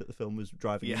cul-de-sac that the film was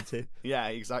driving into. Yeah,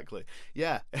 exactly.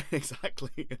 Yeah,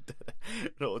 exactly.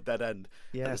 Not a dead end.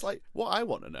 Yeah, and it's like what I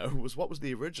want to know was what was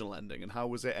the original ending and how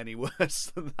was it any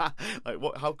worse than that?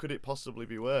 Like, how could it possibly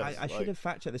be worse? I should have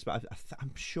fact checked this, but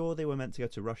I'm sure they were meant to go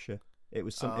to Russia Russia. It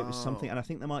was something, and I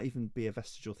think there might even be a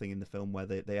vestigial thing in the film where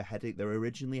they're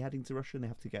originally heading to Russia and they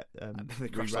have to get they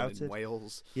crash land in rerouted.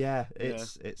 Wales. Yeah,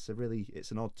 it's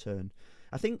an odd turn.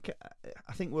 I think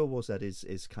World War Z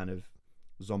is kind of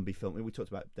zombie film. We talked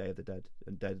about Day of the Dead,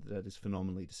 and Day of the Dead is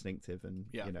phenomenally distinctive, and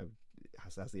you know,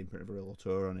 has the imprint of a real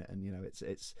auteur on it, and you know,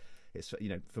 it's you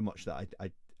know, for much that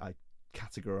I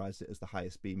categorized it as the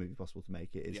highest B movie possible to make,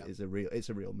 it's a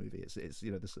real movie. It's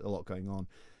you know, there's a lot going on.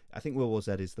 I think World War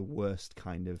Z is the worst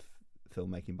kind of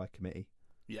filmmaking by committee.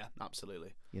 Yeah,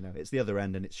 absolutely. You know, it's the other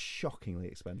end, and it's shockingly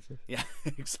expensive. Yeah,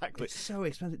 exactly. It's so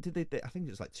expensive. Did they I think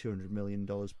it's like $200 million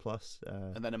plus.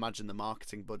 And then imagine the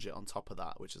marketing budget on top of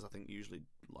that, which is, I think, usually,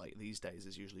 like these days,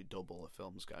 is usually double a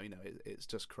film's go. You know, it's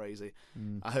just crazy.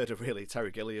 I heard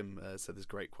Terry Gilliam said this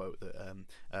great quote that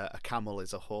a camel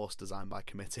is a horse designed by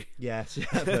committee. Yes, yeah,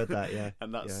 I've heard that. Yeah,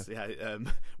 and that's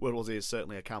World War Z is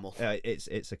certainly a camel.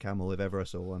 It's a camel if ever I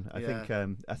saw one.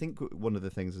 I think one of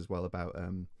the things as well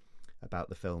about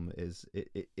the film is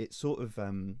it sort of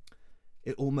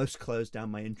it almost closed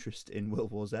down my interest in World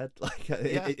War Z. Like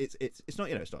it's not,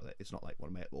 you know, it's not like one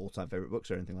of my all-time favorite books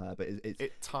or anything like that, but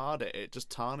it tarred it. It just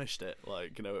tarnished it.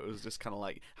 Like, you know, it was just kind of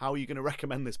like, how are you going to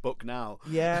recommend this book now?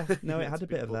 Yeah, no, it had a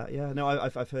bit of that. Yeah, no,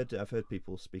 I've heard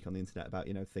people speak on the internet about,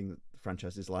 you know,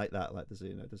 franchises like that. Like there's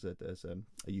a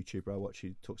YouTuber I watch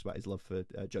who talks about his love for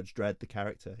Judge Dredd, the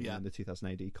character, you know, in the 2000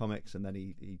 AD comics, and then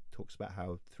he talks about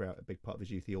how throughout a big part of his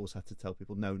youth he always had to tell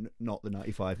people, no, not the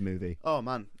 95 movie. Oh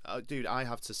man, dude, I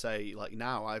have to say, like,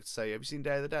 now I have to say, have you seen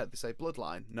Day of the Dead? They say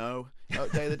Bloodline. No.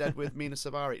 Day of the Dead with Mina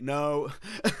Savari. No.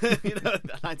 You know,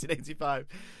 1985.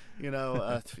 You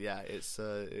know, it's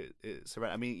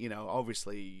I mean, you know,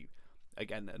 obviously,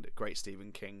 again, a great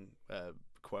Stephen King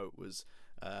quote was,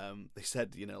 they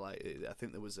said, you know, like, I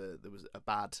think there was a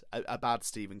bad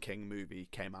Stephen King movie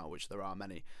came out, which there are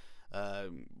many,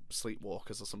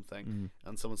 Sleepwalkers or something,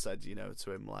 and someone said, you know,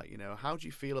 to him, like, you know, how do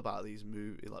you feel about these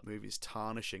movies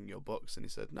tarnishing your books? And he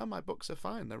said, no, my books are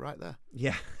fine, they're right there.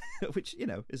 Yeah. Which, you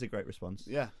know, is a great response.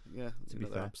 Yeah, to be fair,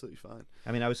 they're absolutely fine.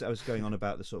 I mean, I was going on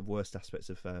about the sort of worst aspects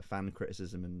of fan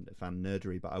criticism and fan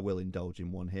nerdery, but I will indulge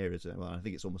in one here. Well, I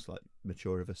think it's almost like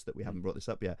mature of us that we haven't brought this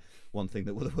up yet. One thing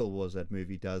that the World War Z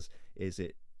movie does is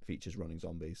it features running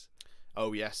zombies.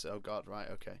 Oh yes. Oh god. Right.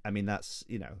 Okay. I mean, that's,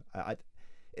 you know,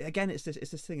 again, it's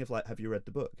this thing of like, have you read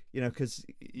the book? You know, because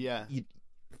you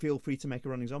feel free to make a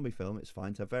running zombie film. It's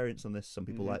fine to have variants on this. Some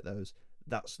people like those.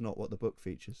 That's not what the book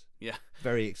features. Yeah,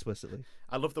 very explicitly.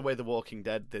 I love the way The Walking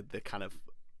Dead did the kind of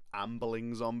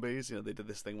ambling zombies. You know, they did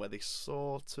this thing where they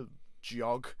sort of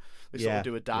jog. They sort of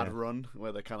do a dad run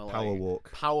where they're kind of power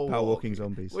like power walking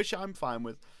zombies, which I'm fine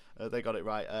with. They got it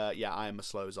right. I am a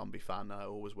slow zombie fan. I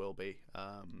always will be.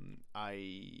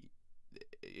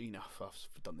 You know,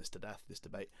 I've done this to death, this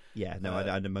debate. Yeah, no,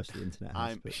 I know most of the internet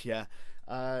has.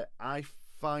 I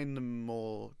find them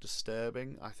more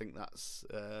disturbing. I think that's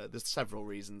there's several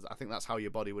reasons. I think that's how your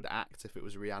body would act if it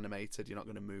was reanimated. You're not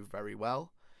going to move very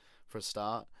well, for a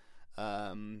start.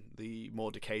 The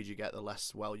more decayed you get, the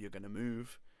less well you're going to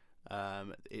move.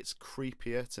 It's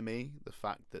creepier to me, the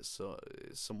fact that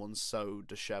someone so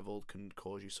dishevelled can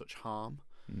cause you such harm.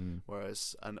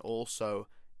 Whereas, and also,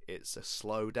 it's a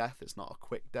slow death, it's not a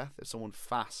quick death. If someone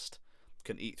fast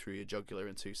can eat through your jugular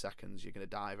in 2 seconds, you're going to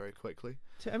die very quickly.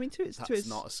 That's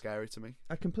not as scary to me.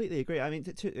 I completely agree. I mean,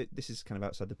 this is kind of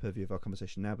outside the purview of our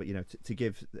conversation now, but, you know, to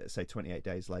give, say, 28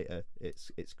 days later,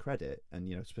 it's credit, and,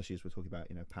 you know, especially as we're talking about,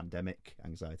 you know, pandemic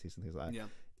anxieties and things like that. Yeah.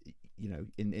 You know,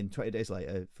 in 20 days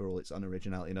later, for all its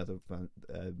unoriginality in other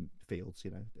fields,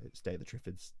 you know, Day of the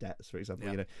Triffids deaths, for example,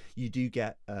 you know, you do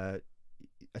get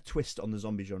a twist on the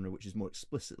zombie genre, which is more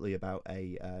explicitly about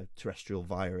a terrestrial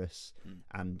virus,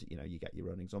 and, you know, you get your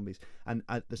running zombies. And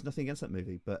there's nothing against that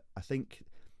movie, but I think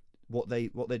what they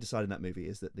decided in that movie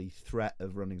is that the threat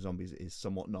of running zombies is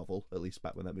somewhat novel, at least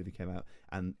back when that movie came out,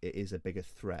 and it is a bigger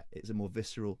threat. It's a more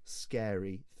visceral,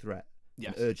 scary threat,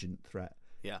 an urgent threat.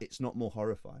 Yeah, it's not more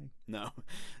horrifying. No,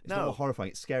 it's not more horrifying.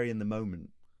 It's scary in the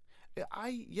moment.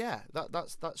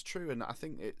 That's true, and I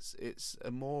think it's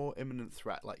a more imminent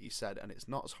threat, like you said, and it's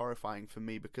not as horrifying for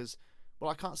me because,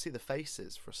 well, I can't see the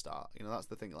faces for a start. You know, that's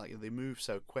the thing. Like, they move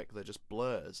so quick, they're just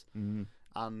blurs,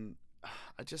 and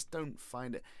I just don't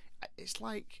find it. It's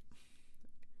like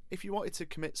if you wanted to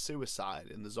commit suicide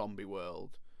in the zombie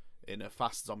world, in a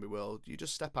fast zombie world, you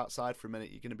just step outside for a minute,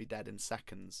 you're going to be dead in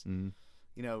seconds.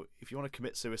 You know, if you want to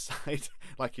commit suicide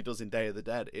like he does in Day of the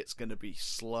Dead, it's going to be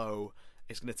slow.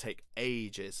 It's going to take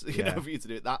ages, you know, for you to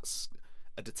do it. That's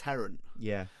a deterrent.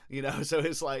 Yeah. You know, so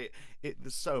it's like,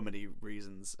 there's so many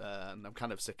reasons, and I'm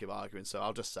kind of sick of arguing, so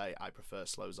I'll just say I prefer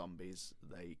slow zombies.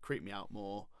 They creep me out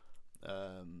more.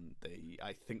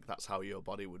 I think that's how your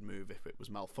body would move if it was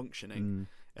malfunctioning.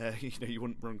 You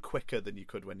wouldn't run quicker than you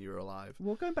could when you were alive.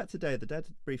 Well, going back to Day of the Dead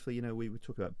briefly, we were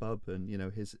talking about Bub and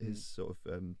his sort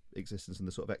of existence and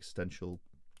the sort of existential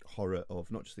horror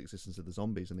of not just the existence of the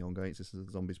zombies and the ongoing existence of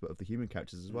the zombies, but of the human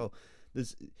characters as well.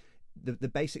 There's the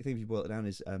basic thing, if you boil it down,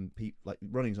 is like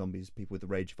running zombies, people with the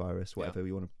rage virus, whatever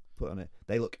you want to put on it,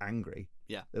 they look angry.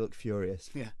 Yeah, they look furious.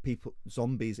 Yeah,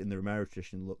 zombies in the Romero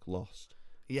tradition look lost.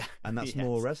 Yeah, and that's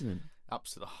more resonant.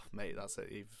 Absolutely, mate. That's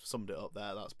it. You've summed it up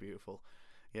there. That's beautiful.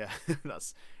 Yeah,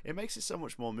 it makes it so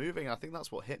much more moving. I think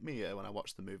that's what hit me when I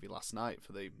watched the movie last night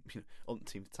for the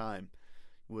umpteenth time,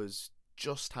 was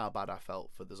just how bad I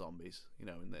felt for the zombies,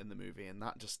 in the movie, and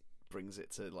that just brings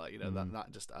it to like,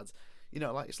 that just adds,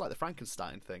 like it's like the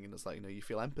Frankenstein thing, and it's like, you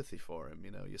feel empathy for him,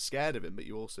 you're scared of him, but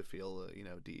you also feel,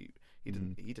 he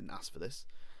didn't ask for this.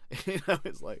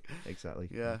 It's like exactly.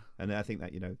 Yeah. And I think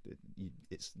that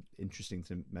it's interesting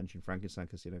to mention Frankenstein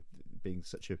because being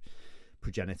such a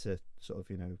progenitor sort of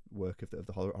work of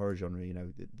the horror genre,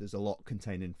 there's a lot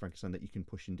contained in Frankenstein that you can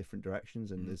push in different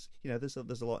directions, and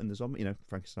there's a lot in the zombie.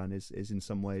 Frankenstein is in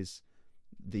some ways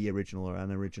the original or an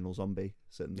original zombie,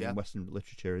 certainly in Western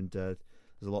literature, and there's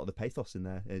a lot of the pathos in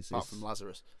there. Apart from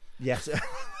Lazarus. Yes.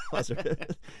 Lazarus.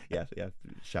 yeah.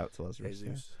 Shout to Lazarus.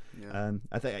 Yeah.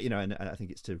 I think and I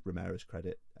think it's to Romero's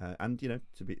credit, and to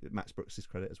be Max Brooks's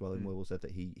credit as well. In Werewolves Dead,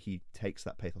 that he takes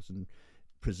that pathos and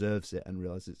preserves it and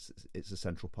realizes it's a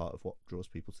central part of what draws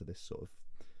people to this sort of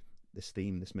this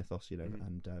theme, this mythos,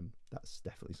 and that's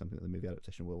definitely something that the movie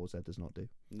adaptation of Werewolves Dead does not do.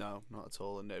 No, not at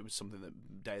all. And it was something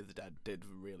that Day of the Dead did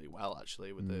really well,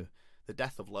 actually, with the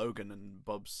death of Logan, and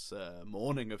Bub's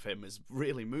mourning of him is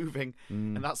really moving,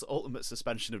 and that's the ultimate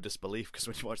suspension of disbelief, because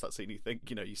when you watch that scene you think,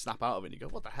 you snap out of it and you go,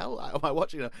 what the hell am I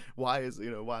watching? Why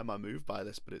am I moved by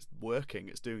this? But it's working,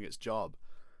 it's doing its job.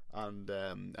 And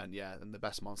the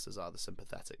best monsters are the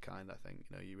sympathetic kind. I think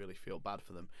you really feel bad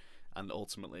for them, and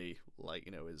ultimately, like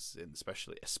is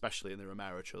especially in the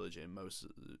Romero trilogy, in most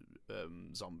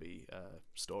zombie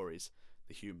stories,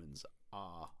 the humans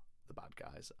are the bad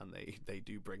guys, and they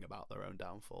do bring about their own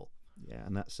downfall. Yeah,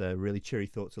 and that's a really cheery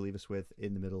thought to leave us with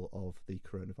in the middle of the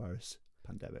coronavirus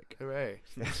pandemic. Hooray!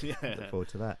 Yeah, look forward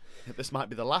to that. This might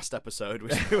be the last episode.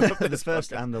 The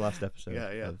first and the last episode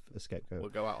of EscapeGoat. We'll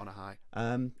go out on a high.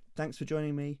 Thanks for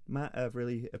joining me, Matt. I've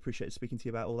really appreciated speaking to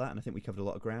you about all that, and I think we covered a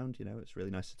lot of ground. It's really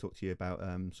nice to talk to you about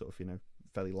sort of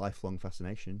fairly lifelong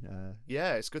fascination.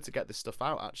 Yeah, it's good to get this stuff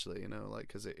out, actually,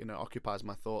 because it occupies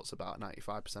my thoughts about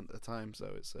 95% of the time,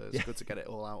 so it's good to get it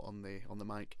all out on the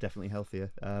mic. Definitely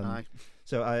healthier.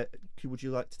 So would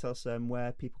you like to tell us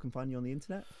where people can find you on the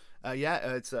internet? I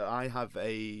have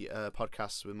a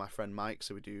podcast with my friend Mike,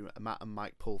 so we do Matt and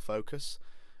Mike Pull Focus.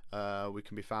 We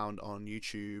can be found on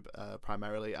YouTube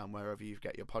primarily, and wherever you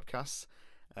get your podcasts.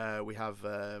 We have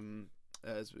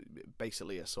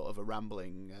basically a sort of a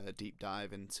rambling deep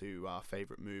dive into our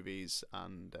favourite movies,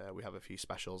 and we have a few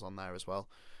specials on there as well.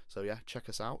 So yeah, check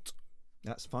us out.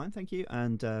 That's fine, thank you.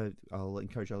 And I'll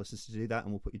encourage our listeners to do that,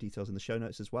 and we'll put your details in the show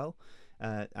notes as well.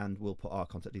 And we'll put our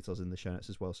contact details in the show notes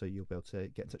as well, so you'll be able to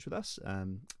get in touch with us.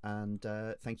 And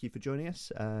thank you for joining us.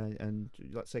 And would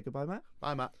you like to say goodbye, Matt?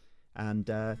 Bye, Matt. And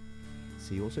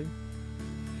see you all soon.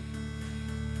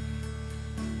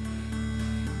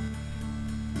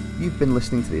 You've been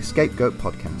listening to the EscapeGoat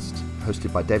podcast,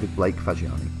 hosted by David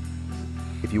Faggiani.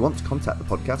 If you want to contact the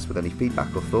podcast with any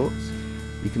feedback or thoughts,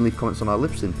 you can leave comments on our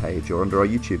Libsyn page or under our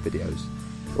YouTube videos,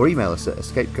 or email us at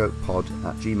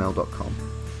escapegoatpod@gmail.com.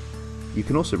 You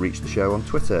can also reach the show on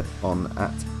Twitter on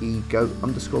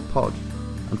 @egoat_pod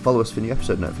and follow us for new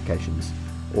episode notifications,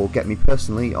 or get me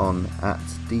personally on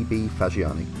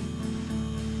 @dbfaggiani.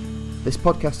 This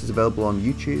podcast is available on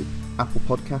YouTube, Apple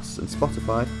Podcasts and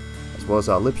Spotify, as well as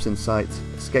our Libsyn site,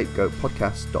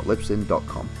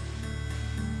 escapegoatpodcast.libsyn.com.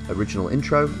 Original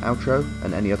intro, outro,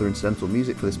 and any other incidental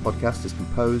music for this podcast is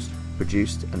composed,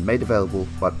 produced, and made available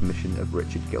by permission of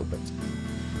Richard Gilbert.